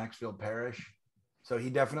another Maxfield Parrish. So he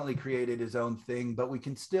definitely created his own thing, but we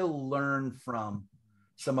can still learn from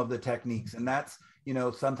some of the techniques. And that's, you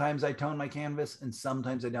know, sometimes I tone my canvas and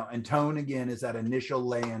sometimes I don't. And tone, again, is that initial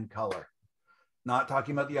lay-in color. Not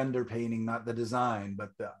talking about the underpainting, not the design,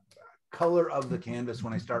 but the color of the canvas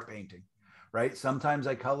when I start painting, right? Sometimes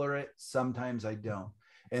I color it, sometimes I don't.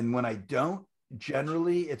 And when I don't,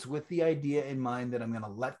 generally it's with the idea in mind that I'm going to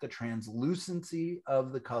let the translucency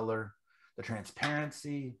of the color, the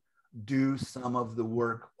transparency, do some of the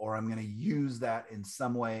work, or I'm going to use that in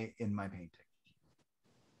some way in my painting.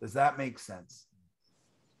 Does that make sense?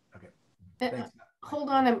 Okay. Thanks. Hold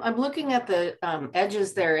on, I'm looking at the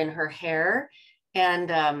edges there in her hair,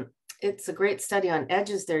 and it's a great study on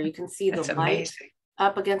edges there. You can see the light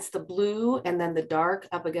up against the blue, and then the dark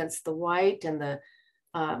up against the white, and the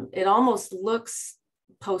it almost looks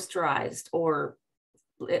posterized, or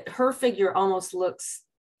her figure almost looks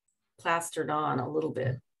plastered on a little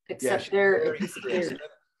bit, except there.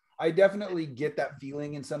 I definitely get that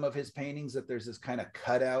feeling in some of his paintings that there's this kind of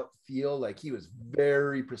cutout feel, like he was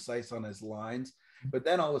very precise on his lines. But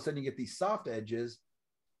then all of a sudden you get these soft edges,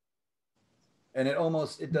 and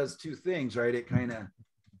it does two things, right? It kind of,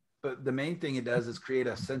 but the main thing it does is create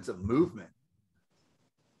a sense of movement,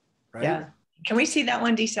 right? Yeah. Can we see that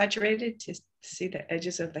one desaturated to see the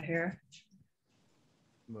edges of the hair?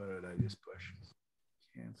 What did I just push?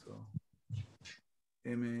 Cancel.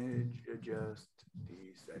 Image, adjust,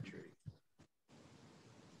 desaturate.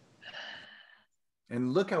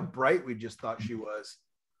 And look how bright we just thought she was.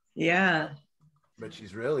 Yeah. But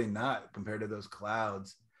she's really not compared to those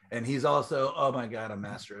clouds. And he's also, oh my God, a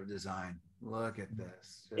master of design. Look at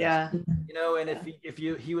this. Yeah. You know, and if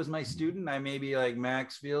he was my student, I may be like,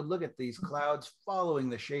 Maxfield, look at these clouds following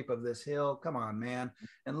the shape of this hill. Come on, man.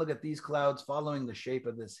 And look at these clouds following the shape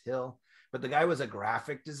of this hill. But the guy was a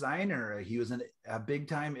graphic designer. He was a big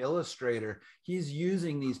time illustrator. He's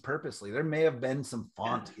using these purposely. There may have been some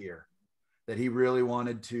font here that he really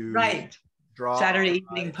wanted to draw. Saturday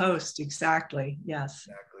Evening Post. Exactly. Yes.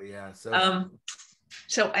 Exactly. Yeah.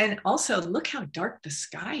 So, and also look how dark the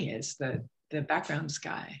sky is, the background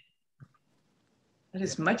sky. That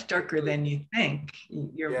is much darker than you think.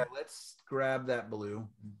 Yeah, let's grab that blue.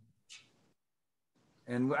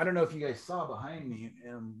 And I don't know if you guys saw behind me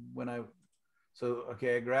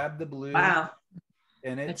I grabbed the blue. Wow.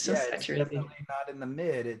 And it's saturated. It's definitely not in the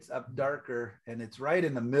mid, it's up darker, and it's right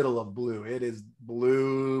in the middle of blue. It is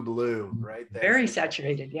blue, right there. Very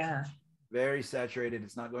saturated, yeah. very saturated.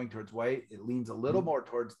 It's not going towards white. It leans a little more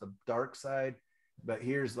towards the dark side, but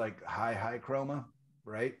here's like high chroma,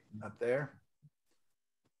 right up there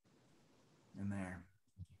and there.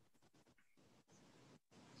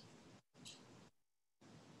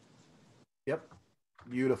 Yep,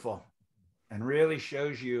 beautiful. And really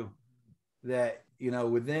shows you that, you know,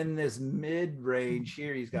 within this mid range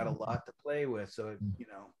here, he's got a lot to play with. So, you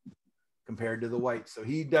know, compared to the white. So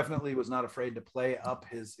he definitely was not afraid to play up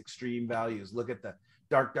his extreme values. Look at the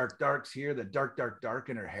darks here. The dark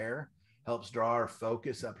in her hair helps draw our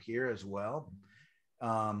focus up here as well.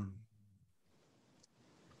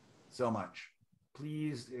 So much.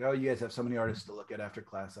 Please, oh, you guys have so many artists to look at after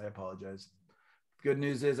class. I apologize. Good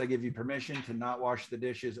news is I give you permission to not wash the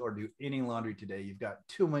dishes or do any laundry today. You've got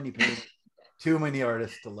too many paintings, too many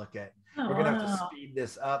artists to look at. We're going to have to speed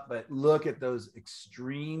this up, but look at those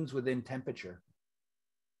extremes within temperature.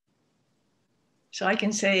 So I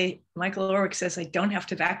can say, Michael Orwick says, I don't have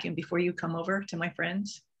to vacuum before you come over to my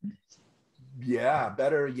friends. Yeah,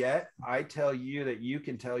 better yet, I tell you that you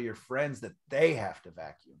can tell your friends that they have to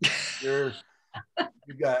vacuum.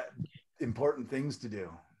 You've got important things to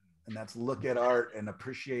do. And that's look at art and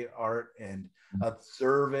appreciate art and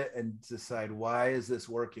observe it and decide, why is this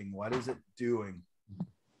working? What is it doing?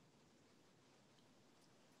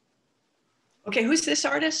 Okay, who's this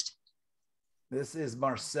artist? This is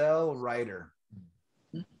Marcel Reiter.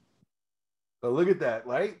 But look at that,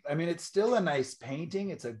 right? I mean, it's still a nice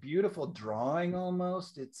painting. It's a beautiful drawing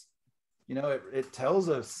almost. It's, you know, it tells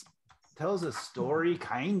a story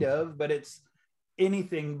kind of, but it's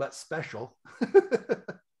anything but special.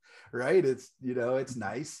 Right? It's, you know, it's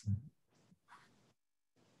nice.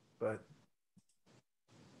 But,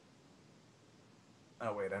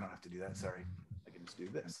 oh wait, I don't have to do that. Sorry. I can just do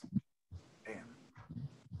this. Bam.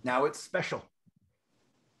 Now it's special.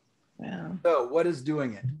 Wow. So what is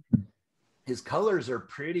doing it? His colors are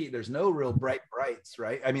pretty. There's no real brights,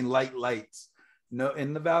 right? I mean, lights. No,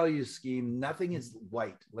 in the value scheme, nothing is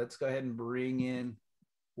white. Let's go ahead and bring in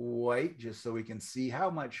white just so we can see how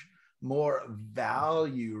much more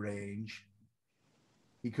value range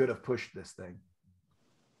he could have pushed this thing.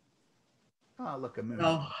 Oh, look, a moon.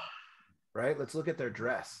 Oh. Right? Let's look at their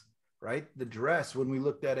dress, right? The dress, when we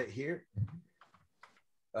looked at it here,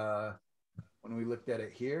 doesn't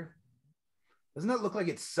that look like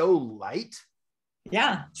it's so light?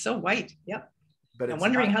 Yeah, so white. Yep. But I'm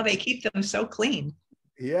wondering how they keep them so clean.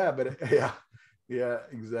 Yeah, but yeah,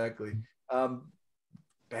 exactly. Bam.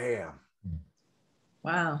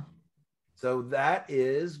 Wow. So that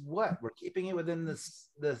is what we're keeping it within this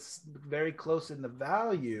very close in the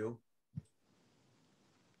value.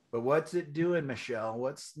 But what's it doing, Michelle?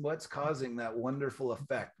 What's causing that wonderful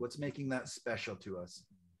effect? What's making that special to us?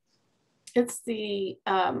 It's the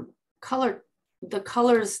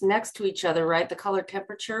colors next to each other, right? The color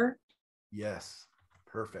temperature. Yes,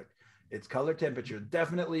 perfect. It's color temperature.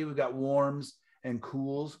 Definitely we've got warms and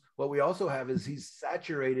cools. What we also have is he's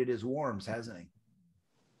saturated his warms, hasn't he?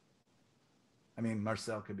 I mean,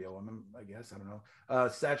 Marcel could be a woman, I guess. I don't know.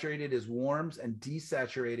 Saturated his warms and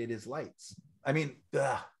desaturated his lights. I mean,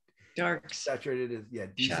 darks. Saturated is, yeah,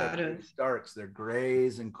 shadows. Desaturated darks. They're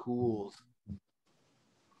grays and cools.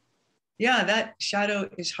 Yeah, that shadow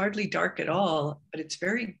is hardly dark at all, but it's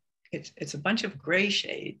a bunch of gray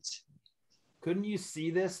shades. Couldn't you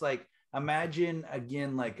see this? Like, imagine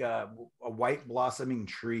again, like a white blossoming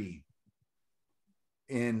tree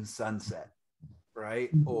in sunset,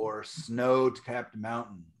 right? Or snow-capped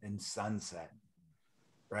mountain in sunset,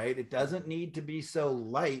 right? It doesn't need to be so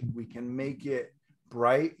light. We can make it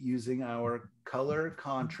bright using our color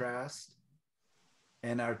contrast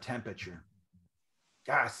and our temperature.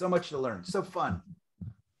 Gosh, so much to learn. So fun.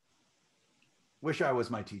 Wish I was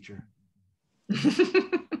my teacher.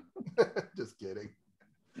 Just kidding.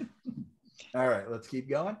 All right, let's keep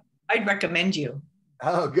going. I'd recommend you.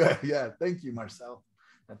 Oh, good. Yeah, thank you, Marcel.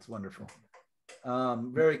 That's wonderful.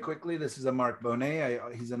 Very quickly, this is a Marc Bonnet.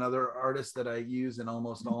 He's another artist that I use in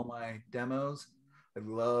almost all my demos. I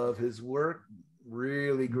love his work.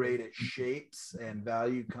 Really great at shapes and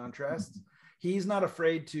value contrasts. He's not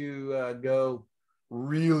afraid to go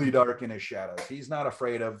really dark in his shadows. He's not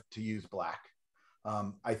afraid to use black.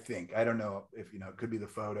 I think, I don't know if, it could be the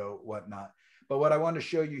photo, whatnot. But what I wanted to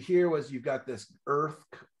show you here was you've got this earth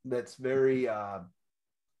that's very, kind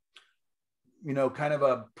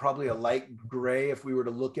of probably a light gray if we were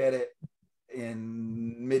to look at it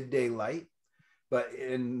in midday light. But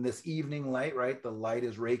in this evening light, right, the light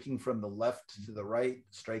is raking from the left to the right,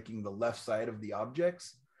 striking the left side of the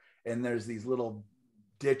objects. And there's these little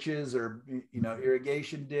ditches or,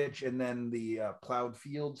 irrigation ditch, and then the plowed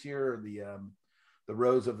fields here, or the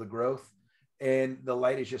rows of the growth. and the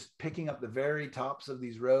light is just picking up the very tops of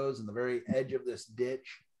these rows and the very edge of this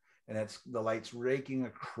ditch. And that's the light's raking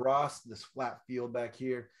across this flat field back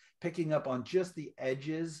here, picking up on just the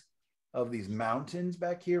edges of these mountains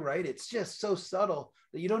back here, right? It's just so subtle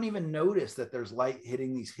that you don't even notice that there's light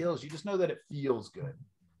hitting these hills. You just know that it feels good,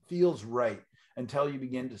 feels right, until you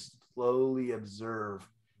begin to slowly observe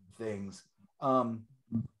things. And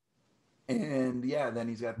yeah, then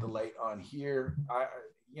he's got the light on here,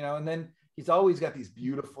 and then he's always got these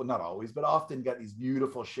beautiful, not always, but often got these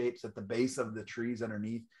beautiful shapes at the base of the trees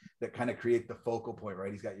underneath that kind of create the focal point,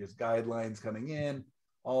 right? He's got his guidelines coming in,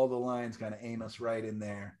 all the lines kind of aim us right in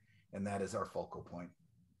there. And that is our focal point.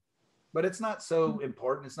 But it's not so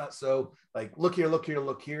important. It's not so like, look here, look here,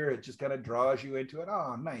 look here. It just kind of draws you into it.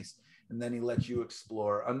 Oh, nice. And then he lets you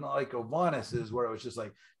explore. Unlike Ovanis's, where it was just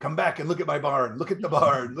like, come back and look at my barn. Look at the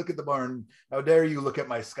barn. Look at the barn. How dare you look at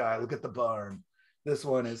my sky? Look at the barn. This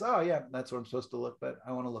one is, oh yeah, that's where I'm supposed to look, but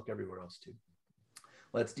I want to look everywhere else too.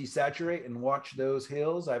 Let's desaturate and watch those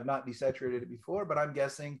hills. I've not desaturated it before, but I'm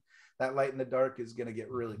guessing that light in the dark is going to get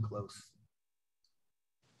really close.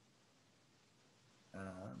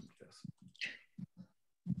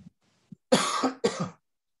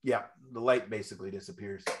 Yeah, the light basically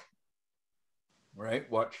disappears. Right?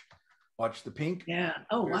 Watch the pink. Yeah.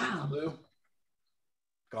 Oh, There's wow. blue.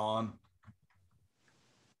 Gone.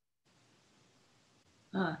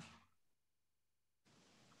 Huh.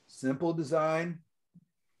 Simple design.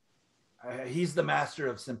 He's the master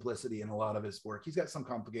of simplicity in a lot of his work. He's got some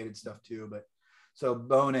complicated stuff too, but so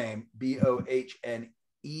Bohne,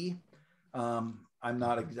 B-O-H-N-E. I'm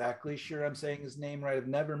not exactly sure I'm saying his name right. I've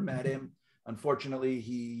never met him. Unfortunately,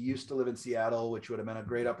 he used to live in Seattle, which would have been a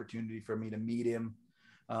great opportunity for me to meet him.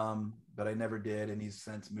 But I never did. And he's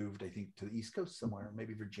since moved, I think, to the East Coast somewhere,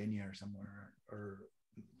 maybe Virginia or somewhere, or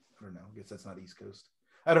I don't know. I guess that's not East Coast.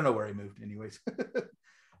 I don't know where he moved anyways.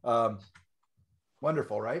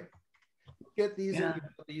 Wonderful, right? Look at these, Yeah.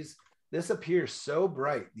 this appears so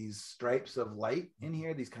bright, these stripes of light in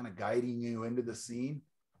here, these kind of guiding you into the scene,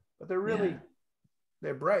 but they're really,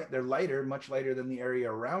 they're bright. They're lighter, much lighter than the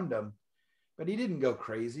area around them. But he didn't go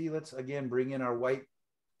crazy. Let's again bring in our white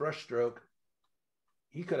brush stroke.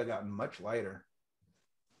 He could have gotten much lighter.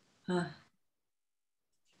 Huh.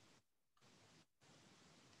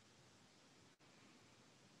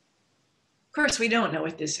 Of course, we don't know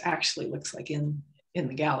what this actually looks like in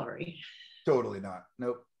the gallery. Totally not.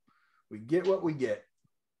 Nope. We get what we get.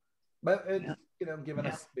 But it's, giving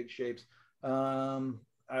us big shapes. I'm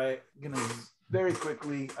gonna very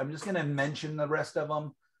quickly, I'm just gonna mention the rest of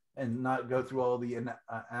them and not go through all the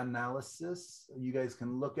analysis. You guys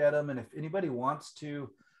can look at them. And if anybody wants to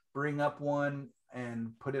bring up one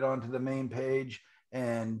and put it onto the main page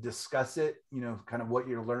and discuss it, kind of what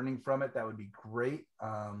you're learning from it, that would be great.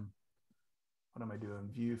 What am I doing?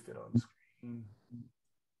 View, fit on screen.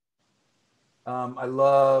 I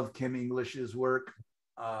love Kim English's work.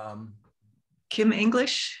 Kim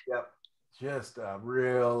English? Yep. Just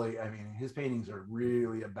really, his paintings are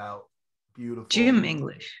really about beautiful. Jim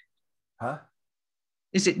English. Huh?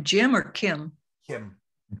 Is it Jim or Kim? Kim.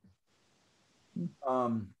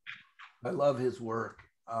 I love his work.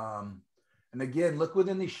 And again, look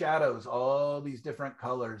within these shadows, all these different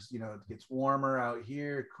colors. It gets warmer out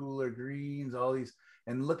here, cooler greens, all these.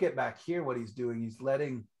 And look at back here what he's doing. He's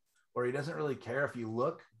letting, or he doesn't really care if you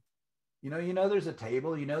look. There's a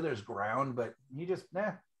table, there's ground, but he just,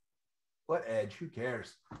 what edge? Who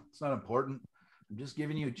cares? It's not important. I'm just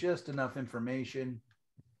giving you just enough information.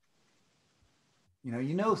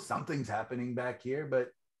 Something's happening back here, but,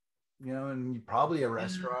 and probably a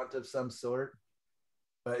restaurant of some sort.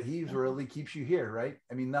 But he really keeps you here, right?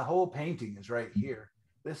 The whole painting is right here.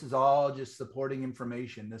 This is all just supporting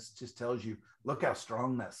information. This just tells you, look how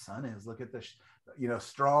strong that sun is. Look at the,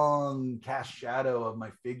 strong cast shadow of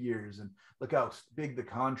my figures. And look how big the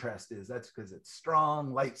contrast is. That's because it's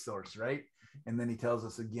strong light source, right? And then he tells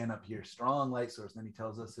us again up here, strong light source. Then he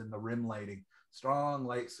tells us in the rim lighting, strong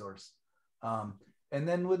light source. And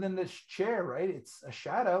then within this chair, right? It's a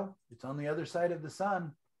shadow. It's on the other side of the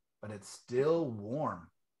sun, but it's still warm.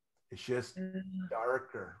 It's just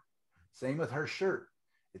darker. Same with her shirt.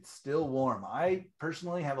 It's still warm. I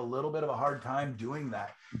personally have a little bit of a hard time doing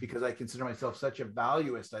that because I consider myself such a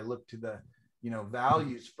valuist. I look to the,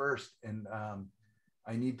 values first. And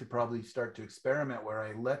I need to probably start to experiment where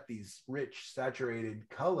I let these rich, saturated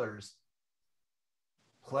colors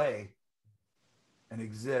play and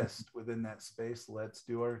exist within that space. Let's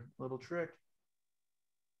do our little trick.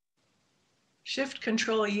 Shift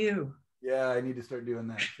Control U. Yeah, I need to start doing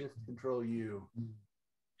that. Shift Control U.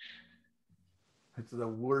 It's the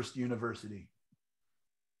worst university.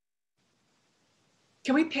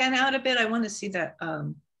 Can we pan out a bit? I want to see that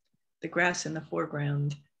the grass in the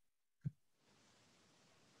foreground.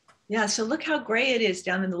 Yeah, so look how gray it is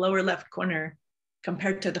down in the lower left corner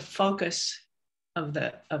compared to the focus of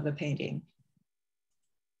the painting.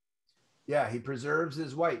 Yeah, he preserves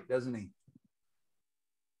his white, doesn't he?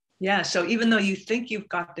 Yeah, so even though you think you've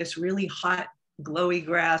got this really hot, glowy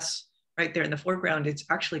grass right there in the foreground, it's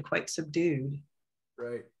actually quite subdued.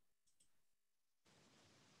 Right.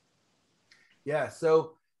 Yeah,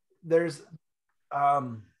 so there's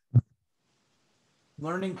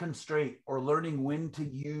learning constraint or learning when to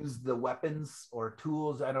use the weapons or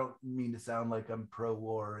tools. I don't mean to sound like I'm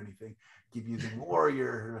pro-war or anything. Keep using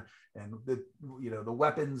warrior and the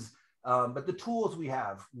weapons, but the tools we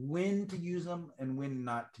have, when to use them and when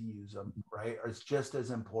not to use them, right? Is just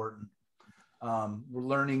as important. We're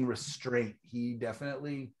learning restraint. He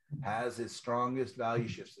definitely has his strongest value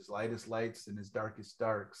shifts, his lightest lights and his darkest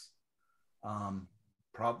darks.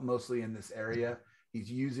 Mostly in this area. He's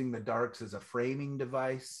using the darks as a framing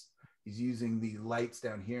device. He's using the lights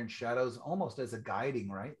down here and shadows almost as a guiding,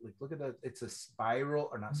 right? Like look at that, it's a spiral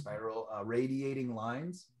or not spiral, radiating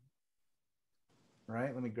lines.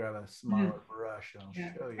 Right, let me grab a smaller brush. I'll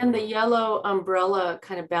show you. And the yellow umbrella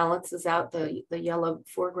kind of balances out the yellow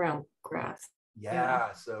foreground grass.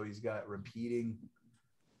 Yeah, so he's got repeating.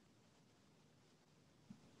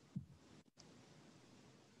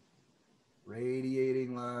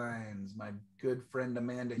 Radiating lines. My good friend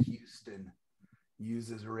Amanda Houston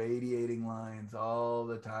uses radiating lines all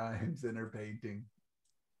the times in her painting.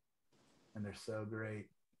 And they're so great.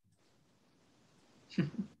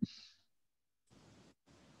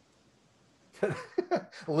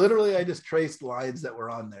 Literally, I just traced lines that were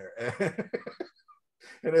on there.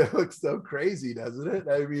 And it looks so crazy, doesn't it?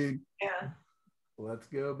 I mean, yeah. Let's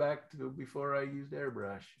go back to before I used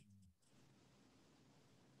airbrush.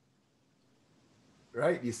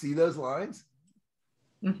 Right, you see those lines?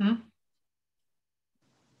 Mm-hmm.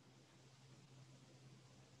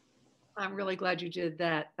 I'm really glad you did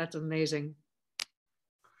that. That's amazing.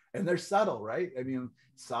 And they're subtle, right? I mean,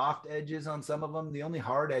 soft edges on some of them. The only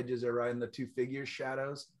hard edges are right in the two figures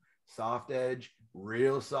shadows. Soft edge,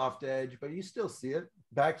 real soft edge, but you still see it.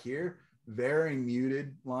 Back here, very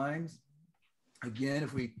muted lines. Again,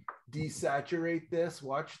 if we desaturate this,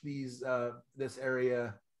 watch these, this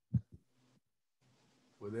area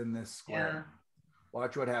within this square. Yeah.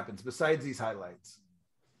 Watch what happens besides these highlights.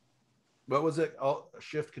 What was it? Oh,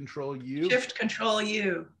 Shift Control U. Shift Control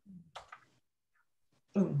U.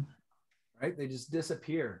 Boom. Right? They just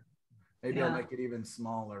disappear. Maybe I'll make it even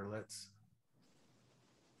smaller. Let's.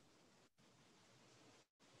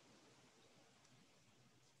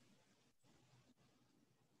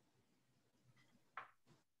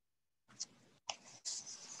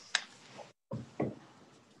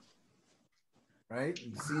 Right?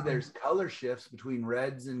 You see there's color shifts between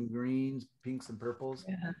reds and greens, pinks and purples.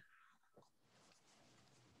 Yeah.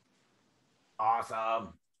 Awesome.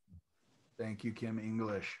 Thank you, Kim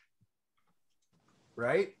English.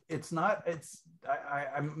 Right? It's not, it's,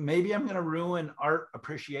 maybe I'm going to ruin art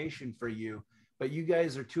appreciation for you, but you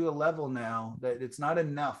guys are to a level now that it's not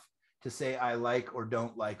enough to say I like or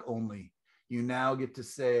don't like only. You now get to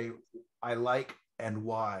say I like and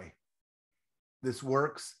why. This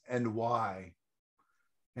works and why.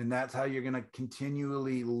 And that's how you're going to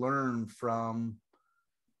continually learn from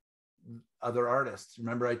other artists.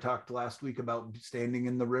 Remember, I talked last week about standing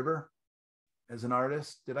in the river as an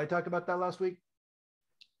artist. Did I talk about that last week?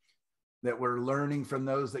 That we're learning from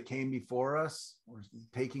those that came before us. We're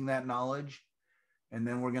taking that knowledge, and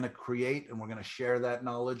then we're going to create and we're going to share that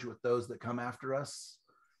knowledge with those that come after us.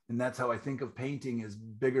 And that's how I think of painting as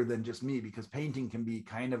bigger than just me, because painting can be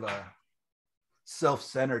kind of a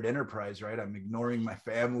self-centered enterprise, right? I'm ignoring my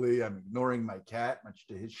family. I'm ignoring my cat, much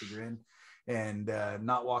to his chagrin, and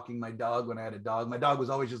not walking my dog when I had a dog. My dog was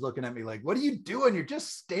always just looking at me like, what are you doing? You're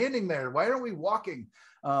just standing there. Why aren't we walking?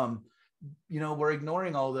 You know, we're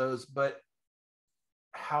ignoring all those, but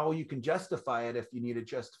how you can justify it if you need a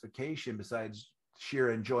justification besides sheer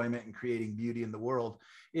enjoyment and creating beauty in the world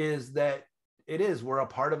is that we're a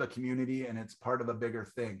part of a community and it's part of a bigger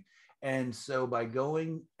thing. And so by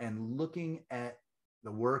going and looking at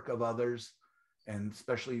the work of others, and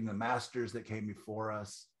especially the masters that came before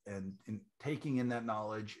us, and taking in that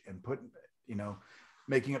knowledge and putting, you know,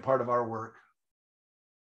 making it part of our work,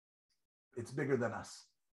 it's bigger than us.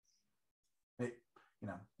 You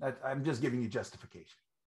know, I'm just giving you justification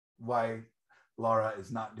why Laura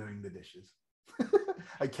is not doing the dishes.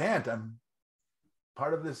 I can't. I'm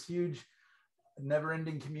part of this huge,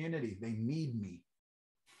 never-ending community. They need me.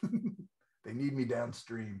 They need me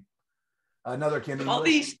downstream. Another Kim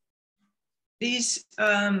English. These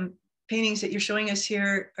paintings that you're showing us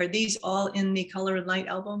here, are these all in the Color and Light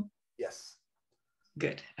album? Yes.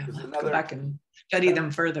 Good. I'll There's have to another- go back and study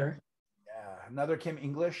them further. Yeah, another Kim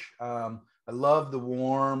English. I love the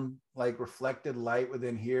warm, like reflected light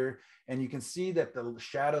within here. And you can see that the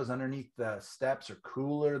shadows underneath the steps are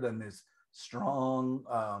cooler than this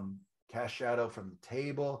strong cast shadow from the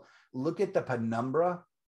table. Look at the penumbra,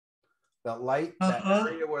 the light, that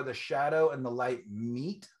area where the shadow and the light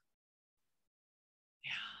meet.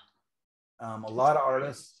 Yeah. A lot of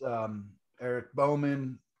artists, Eric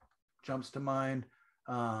Bowman jumps to mind.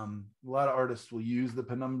 A lot of artists will use the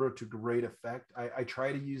penumbra to great effect. I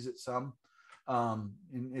try to use it some.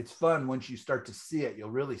 And it's fun once you start to see it.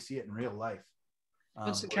 You'll really see it in real life.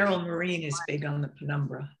 Carol Marine is big on the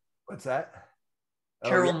penumbra. What's that?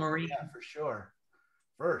 Carol Marine. Yeah, for sure.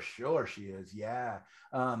 For sure she is. Yeah.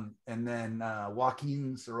 And then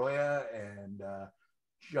Joaquin Sorolla and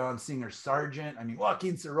John Singer Sargent. I mean,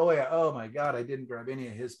 Joaquin Sorolla, oh my God, I didn't grab any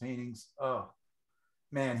of his paintings. Oh,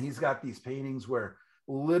 man, he's got these paintings where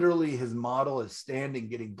literally his model is standing,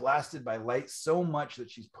 getting blasted by light so much that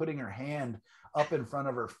she's putting her hand up in front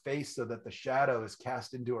of her face so that the shadow is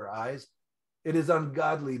cast into her eyes. It is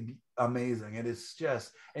ungodly amazing. It is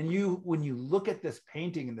just, and when you look at this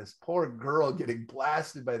painting and this poor girl getting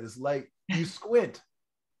blasted by this light, you squint.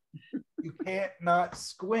 You can't not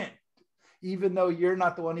squint, even though you're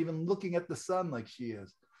not the one even looking at the sun like she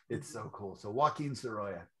is. It's so cool. So Joaquin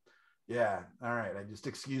Sorolla. Yeah. All right. I just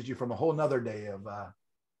excused you from a whole nother day of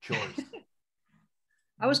chores.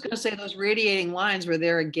 I was going to say those radiating lines were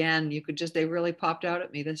there again. They really popped out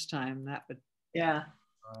at me this time. That would, yeah.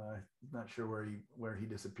 Not sure where he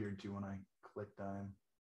disappeared to when I clicked on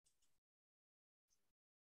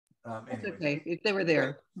him. Anyways. Okay, they were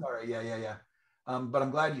there. Sorry. Yeah. But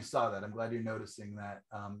I'm glad you saw that. I'm glad you're noticing that.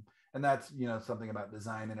 And that's, something about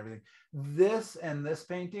design and everything. This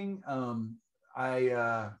painting,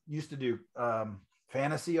 I used to do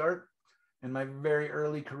fantasy art in my very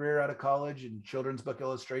early career out of college and children's book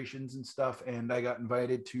illustrations and stuff. And I got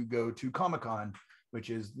invited to go to Comic-Con, which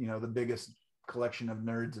is, the biggest collection of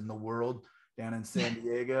nerds in the world down in San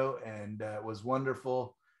Diego. And it was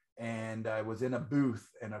wonderful. And I was in a booth,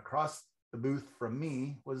 and across the booth from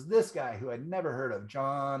me was this guy who I'd never heard of,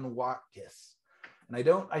 John Watkiss. And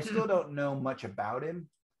I still don't know much about him.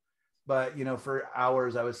 But, for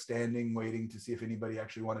hours I was standing waiting to see if anybody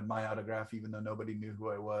actually wanted my autograph, even though nobody knew who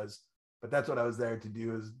I was. But that's what I was there to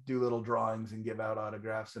do, is do little drawings and give out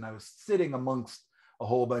autographs. And I was sitting amongst a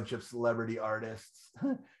whole bunch of celebrity artists.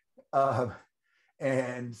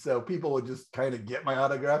 And so people would just kind of get my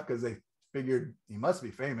autograph because they figured he must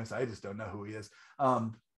be famous. I just don't know who he is.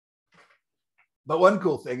 But one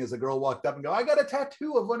cool thing is a girl walked up and go, "I got a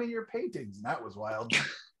tattoo of one of your paintings." And that was wild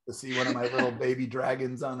to see one of my little baby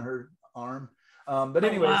dragons on her arm. But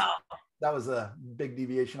anyways, wow. That was a big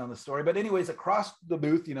deviation on the story. But anyways, across the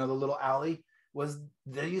booth, the little alley was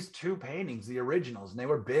these two paintings, the originals, and they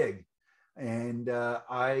were big. And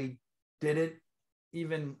I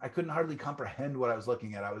couldn't hardly comprehend what I was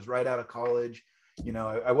looking at. I was right out of college.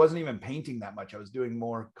 I wasn't even painting that much. I was doing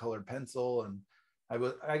more colored pencil, and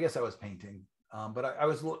I guess I was painting. But I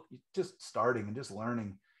was just starting and just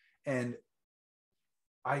learning. And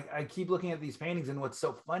I keep looking at these paintings, and what's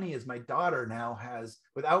so funny is my daughter now has,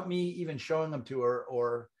 without me even showing them to her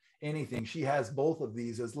or anything, she has both of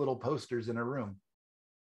these as little posters in her room.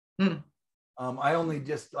 I only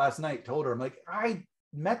just last night told her, I'm like, I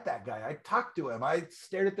met that guy. I talked to him. I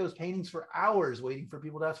stared at those paintings for hours waiting for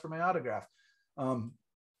people to ask for my autograph.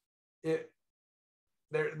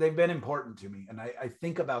 They've been important to me, and I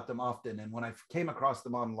think about them often. And when I came across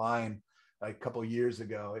them online like a couple years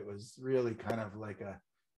ago, it was really kind of like a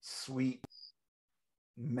sweet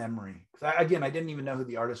memory. I didn't even know who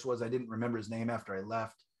the artist was. I didn't remember his name after I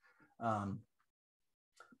left.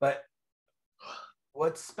 But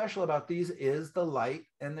what's special about these is the light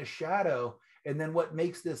and the shadow. And then what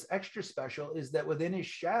makes this extra special is that within his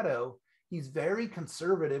shadow, he's very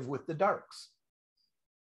conservative with the darks.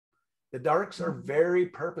 The darks are very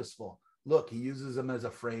purposeful. Look, he uses them as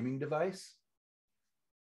a framing device.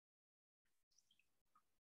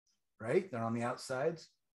 Right? They're on the outsides.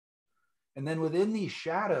 And then within these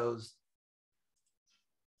shadows,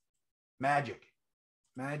 magic.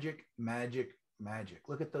 Magic.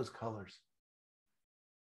 Look at those colors.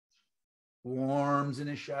 Warms in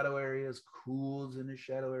his shadow areas, cools in his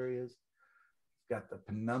shadow areas. Got the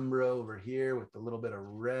penumbra over here with a little bit of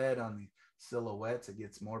red on the silhouettes. It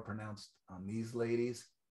gets more pronounced on these ladies.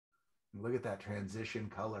 And look at that transition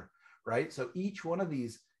color, right? So each one of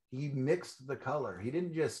these, he mixed the color. He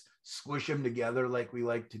didn't just squish them together like we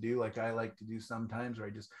like to do, like I like to do sometimes, where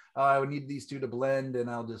I just, oh, I would need these two to blend and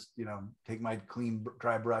I'll just, you know, take my clean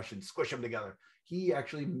dry brush and squish them together. He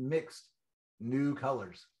actually mixed new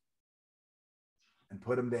colors and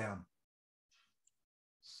put them down.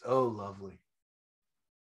 So lovely.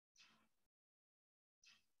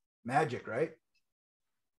 Magic, right?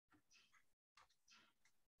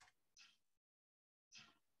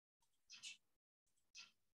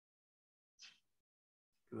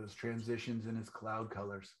 Those transitions in his cloud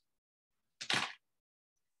colors.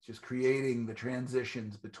 Just creating the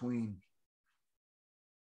transitions between.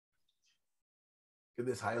 Look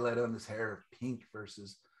at this highlight on his hair, pink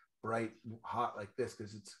versus bright, hot like this,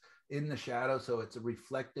 because it's in the shadow, so it's a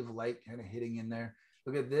reflective light kind of hitting in there.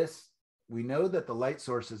 Look at this. We know that the light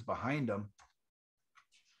source is behind him,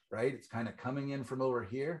 right? It's kind of coming in from over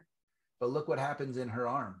here, but look what happens in her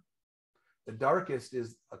arm. The darkest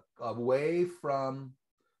is away from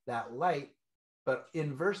that light, but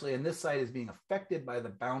inversely, and this side is being affected by the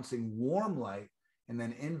bouncing warm light, and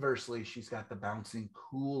then inversely, she's got the bouncing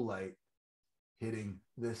cool light hitting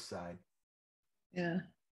this side. Yeah.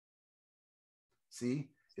 See,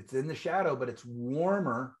 it's in the shadow, but it's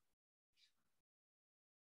warmer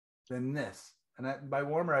than this. And by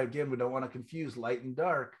warmer, again, we don't want to confuse light and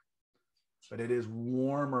dark, but it is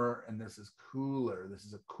warmer and this is cooler. This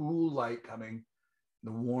is a cool light coming,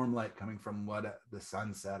 the warm light coming from what the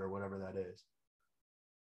sunset or whatever that is.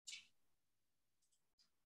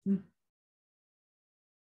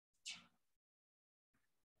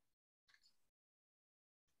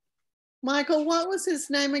 Michael, what was his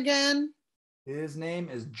name again? His name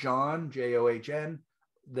is John, John,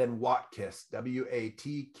 then Watkiss, Watkiss.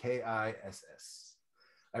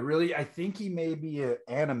 I think he may be an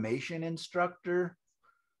animation instructor,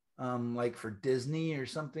 like for Disney or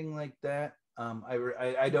something like that.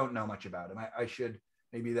 I don't know much about him. I should,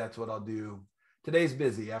 maybe that's what I'll do. Today's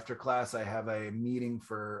busy. After class, I have a meeting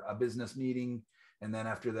for a business meeting. And then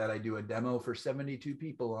after that, I do a demo for 72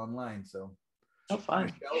 people online. So. Oh, fun.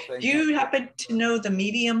 Michelle, do you happen to know the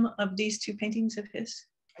medium of these two paintings of his?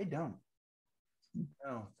 I don't.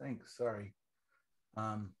 No, thanks. Sorry.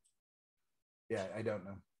 Yeah, I don't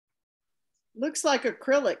know. Looks like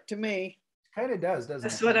acrylic to me. Kind of does, doesn't it?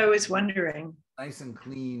 That's what I was wondering. Nice and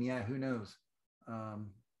clean. Yeah, who knows?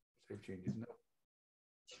 Save changes.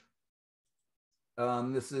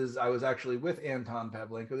 No. This is, I was actually with Anton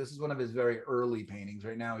Pavlenko. This is one of his very early paintings.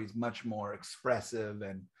 Right now, he's much more expressive,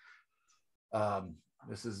 and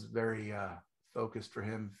this is very focused for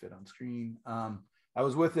him, fit on screen. I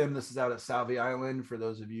was with him. This is out at Salvie Island. For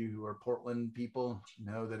those of you who are Portland people,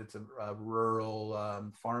 know that it's a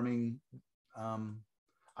rural farming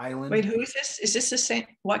island. Wait, who is this? Is this the same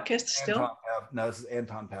Watkiss still? No, this is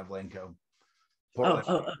Anton Pavlenko.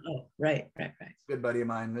 Oh, right. Good buddy of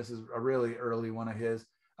mine. This is a really early one of his.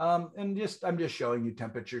 And I'm just showing you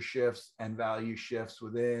temperature shifts and value shifts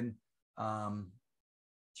within.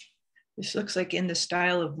 This looks like in the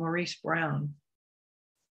style of Maurice Brown.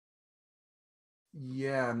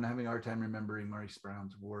 Yeah, I'm having a hard time remembering Maurice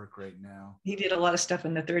Brown's work right now. He did a lot of stuff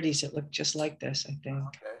in the 30s that looked just like this, I think.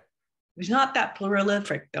 Okay. He's not that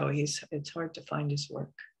prolific, though. It's hard to find his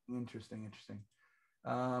work. Interesting.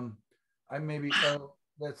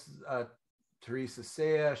 That's Teresa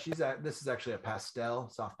Saya. This is actually a pastel,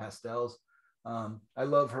 soft pastels. I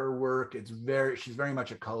love her work. She's very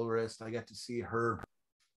much a colorist. I got to see her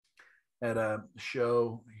at a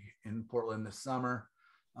show in Portland this summer.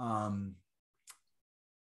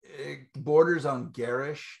 It borders on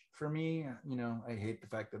garish for me. You know, I hate the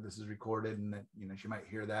fact that this is recorded and that, you know, she might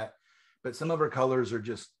hear that, but some of her colors are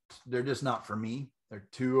they're just not for me. They're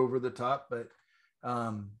too over the top, but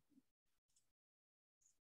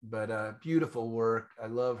beautiful work. I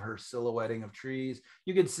love her silhouetting of trees.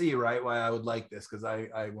 You can see, right, why I would like this, because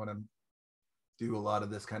I want to do a lot of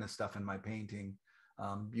this kind of stuff in my painting.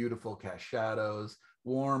 Beautiful cast shadows,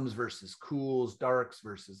 warms versus cools, darks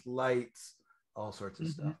versus lights, all sorts of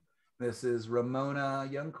stuff. This is Ramona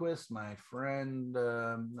Youngquist, my friend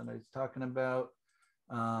that I was talking about.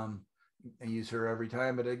 I use her every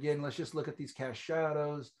time, but again, let's just look at these cast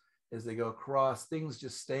shadows as they go across, things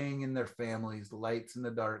just staying in their families, the lights and the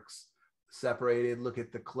darks separated. Look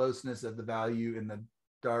at the closeness of the value in the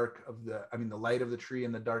dark of the light of the tree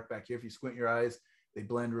and the dark back here. If you squint your eyes, they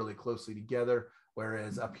blend really closely together.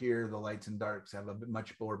 Whereas up here, the lights and darks have a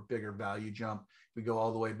much more bigger value jump. If we go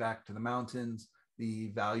all the way back to the mountains, the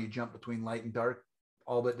value jump between light and dark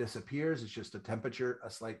all but disappears. It's just a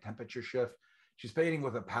slight temperature shift. She's painting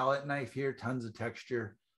with a palette knife here, tons of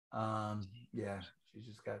texture. Yeah,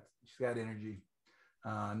 she's got energy.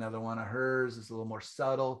 Another one of hers is a little more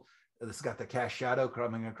subtle. This has got the cast shadow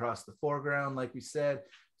coming across the foreground, like we said.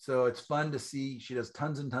 So it's fun to see. She does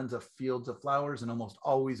tons and tons of fields of flowers and almost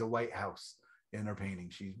always a white house in her painting.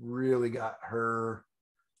 She's really got her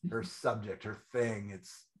subject, her thing.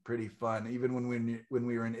 It's pretty fun. Even when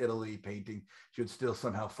we were in Italy painting, she would still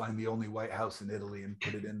somehow find the only white house in Italy and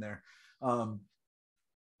put it in there. But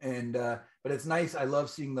it's nice. I love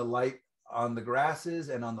seeing the light on the grasses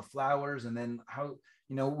and on the flowers, and then how,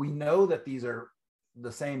 we know that these are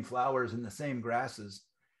the same flowers and the same grasses,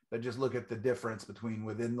 but just look at the difference between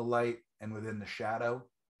within the light and within the shadow.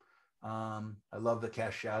 I love the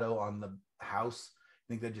cast shadow on the house. I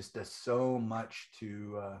think that just does so much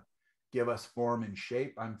to give us form and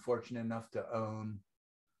shape. I'm fortunate enough to own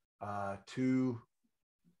 2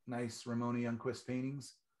 nice Ramona Youngquist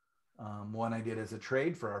paintings. One I did as a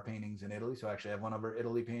trade for our paintings in Italy. So I actually have one of her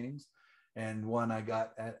Italy paintings, and one I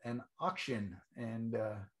got at an auction, and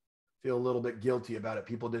feel a little bit guilty about it.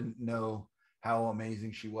 People didn't know how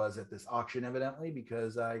amazing she was at this auction, evidently,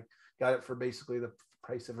 because I got it for basically the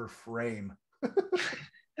price of her frame.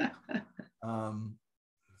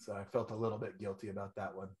 So I felt a little bit guilty about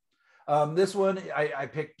that one. This one I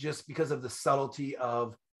picked just because of the subtlety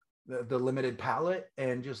of the limited palette,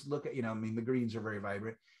 and just look at, the greens are very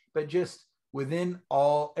vibrant, but just within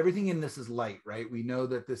everything in this is light, right? We know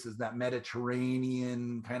that this is that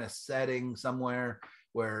Mediterranean kind of setting somewhere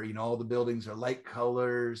where, all the buildings are light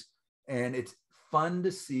colors, and it's fun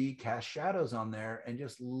to see cast shadows on there and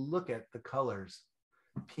just look at the colors,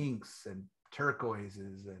 pinks and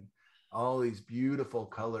turquoises and all these beautiful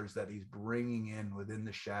colors that he's bringing in within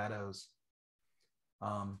the shadows.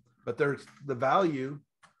 But the value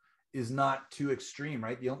is not too extreme,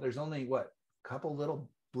 right? There's only a couple little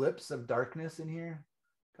blips of darkness in here,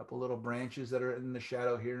 a couple little branches that are in the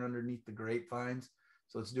shadow here underneath the grapevines.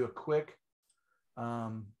 So let's do a quick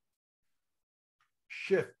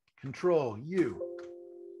Shift Control U.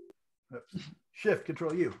 Oops. Shift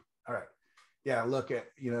Control U. All right. Yeah, look at,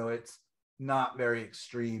 it's not very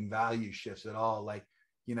extreme value shifts at all. Like,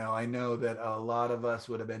 I know that a lot of us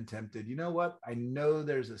would have been tempted, I know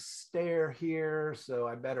there's a stair here, so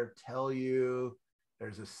I better tell you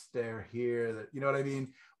there's a stair here, that, what I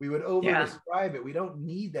mean? We would over describe it. We don't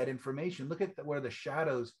need that information. Look at where the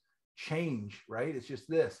shadows change, right? It's just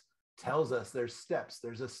this tells us there's steps,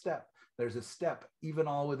 there's a step, even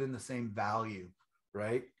all within the same value,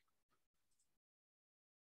 right?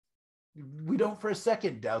 We don't for a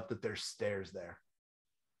second doubt that there's stairs there.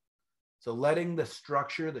 So letting the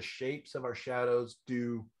structure, the shapes of our shadows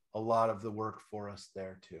do a lot of the work for us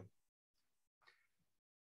there too.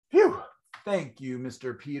 Phew. Thank you,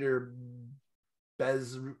 Mr. Peter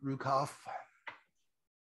Bezrukov.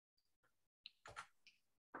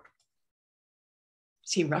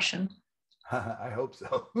 Is he Russian? I hope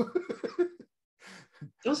so.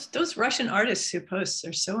 Those Russian artists who post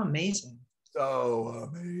are so amazing. So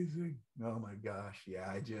amazing. Oh my gosh.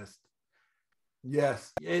 Yeah,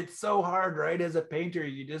 yes, it's so hard, right? As a painter,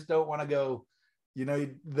 you just don't want to go,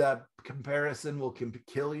 the comparison will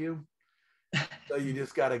kill you. So you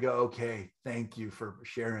just got to go, okay, thank you for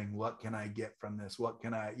sharing. What can I get from this? What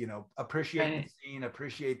can I, appreciate the scene,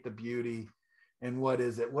 appreciate the beauty. And what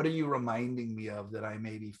is it? What are you reminding me of that I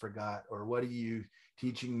maybe forgot? Or what are you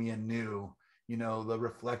teaching me anew? The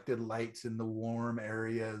reflected lights in the warm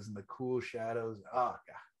areas and the cool shadows. Oh,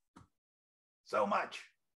 God. So much.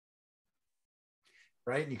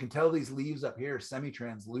 Right? And you can tell these leaves up here are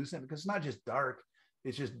semi-translucent because it's not just dark.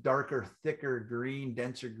 It's just darker, thicker green,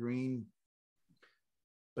 denser green.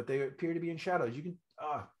 But they appear to be in shadows.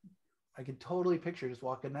 I can totally picture just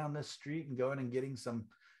walking down this street and going and getting some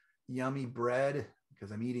yummy bread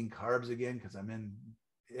because I'm eating carbs again because I'm in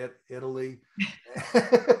Italy.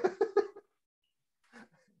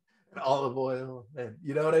 And olive oil. And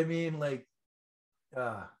you know what I mean? Like,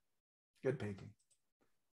 good painting.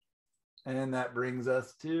 And that brings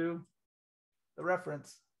us to the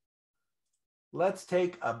reference. Let's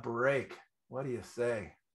take a break. What do you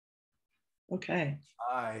say? Okay.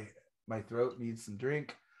 My throat needs some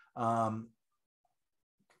drink. What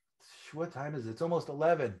time is it? It's almost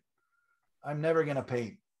 11. I'm never going to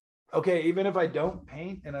paint. Okay, even if I don't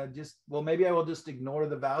paint and maybe I will just ignore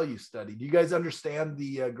the value study. Do you guys understand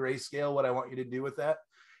the grayscale, what I want you to do with that?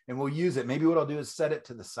 And we'll use it. Maybe what I'll do is set it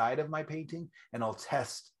to the side of my painting and I'll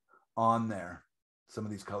test on there some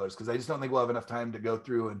of these colors because I just don't think we'll have enough time to go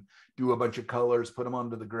through and do a bunch of colors, put them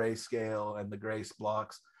onto the grayscale and the grace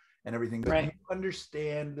blocks and everything. But right. Do you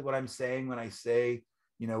understand what I'm saying when I say,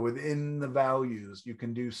 You know, within the values, you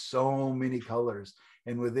can do so many colors.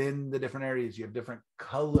 And within the different areas, you have different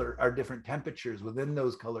color or different temperatures within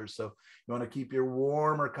those colors. So you want to keep your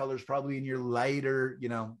warmer colors probably in your lighter, you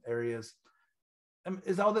know, areas.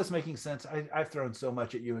 Is all this making sense? I've thrown so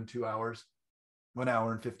much at you in 2 hours, 1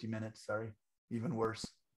 hour and 50 minutes. Sorry, even worse.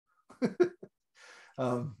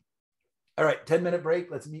 All right, 10-minute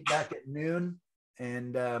break. Let's meet back at noon.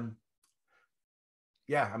 And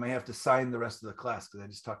yeah, I may have to sign the rest of the class because I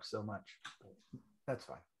just talked so much. That's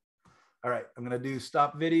fine. All right, I'm going to do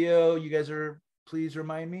stop video. You guys please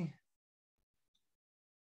remind me.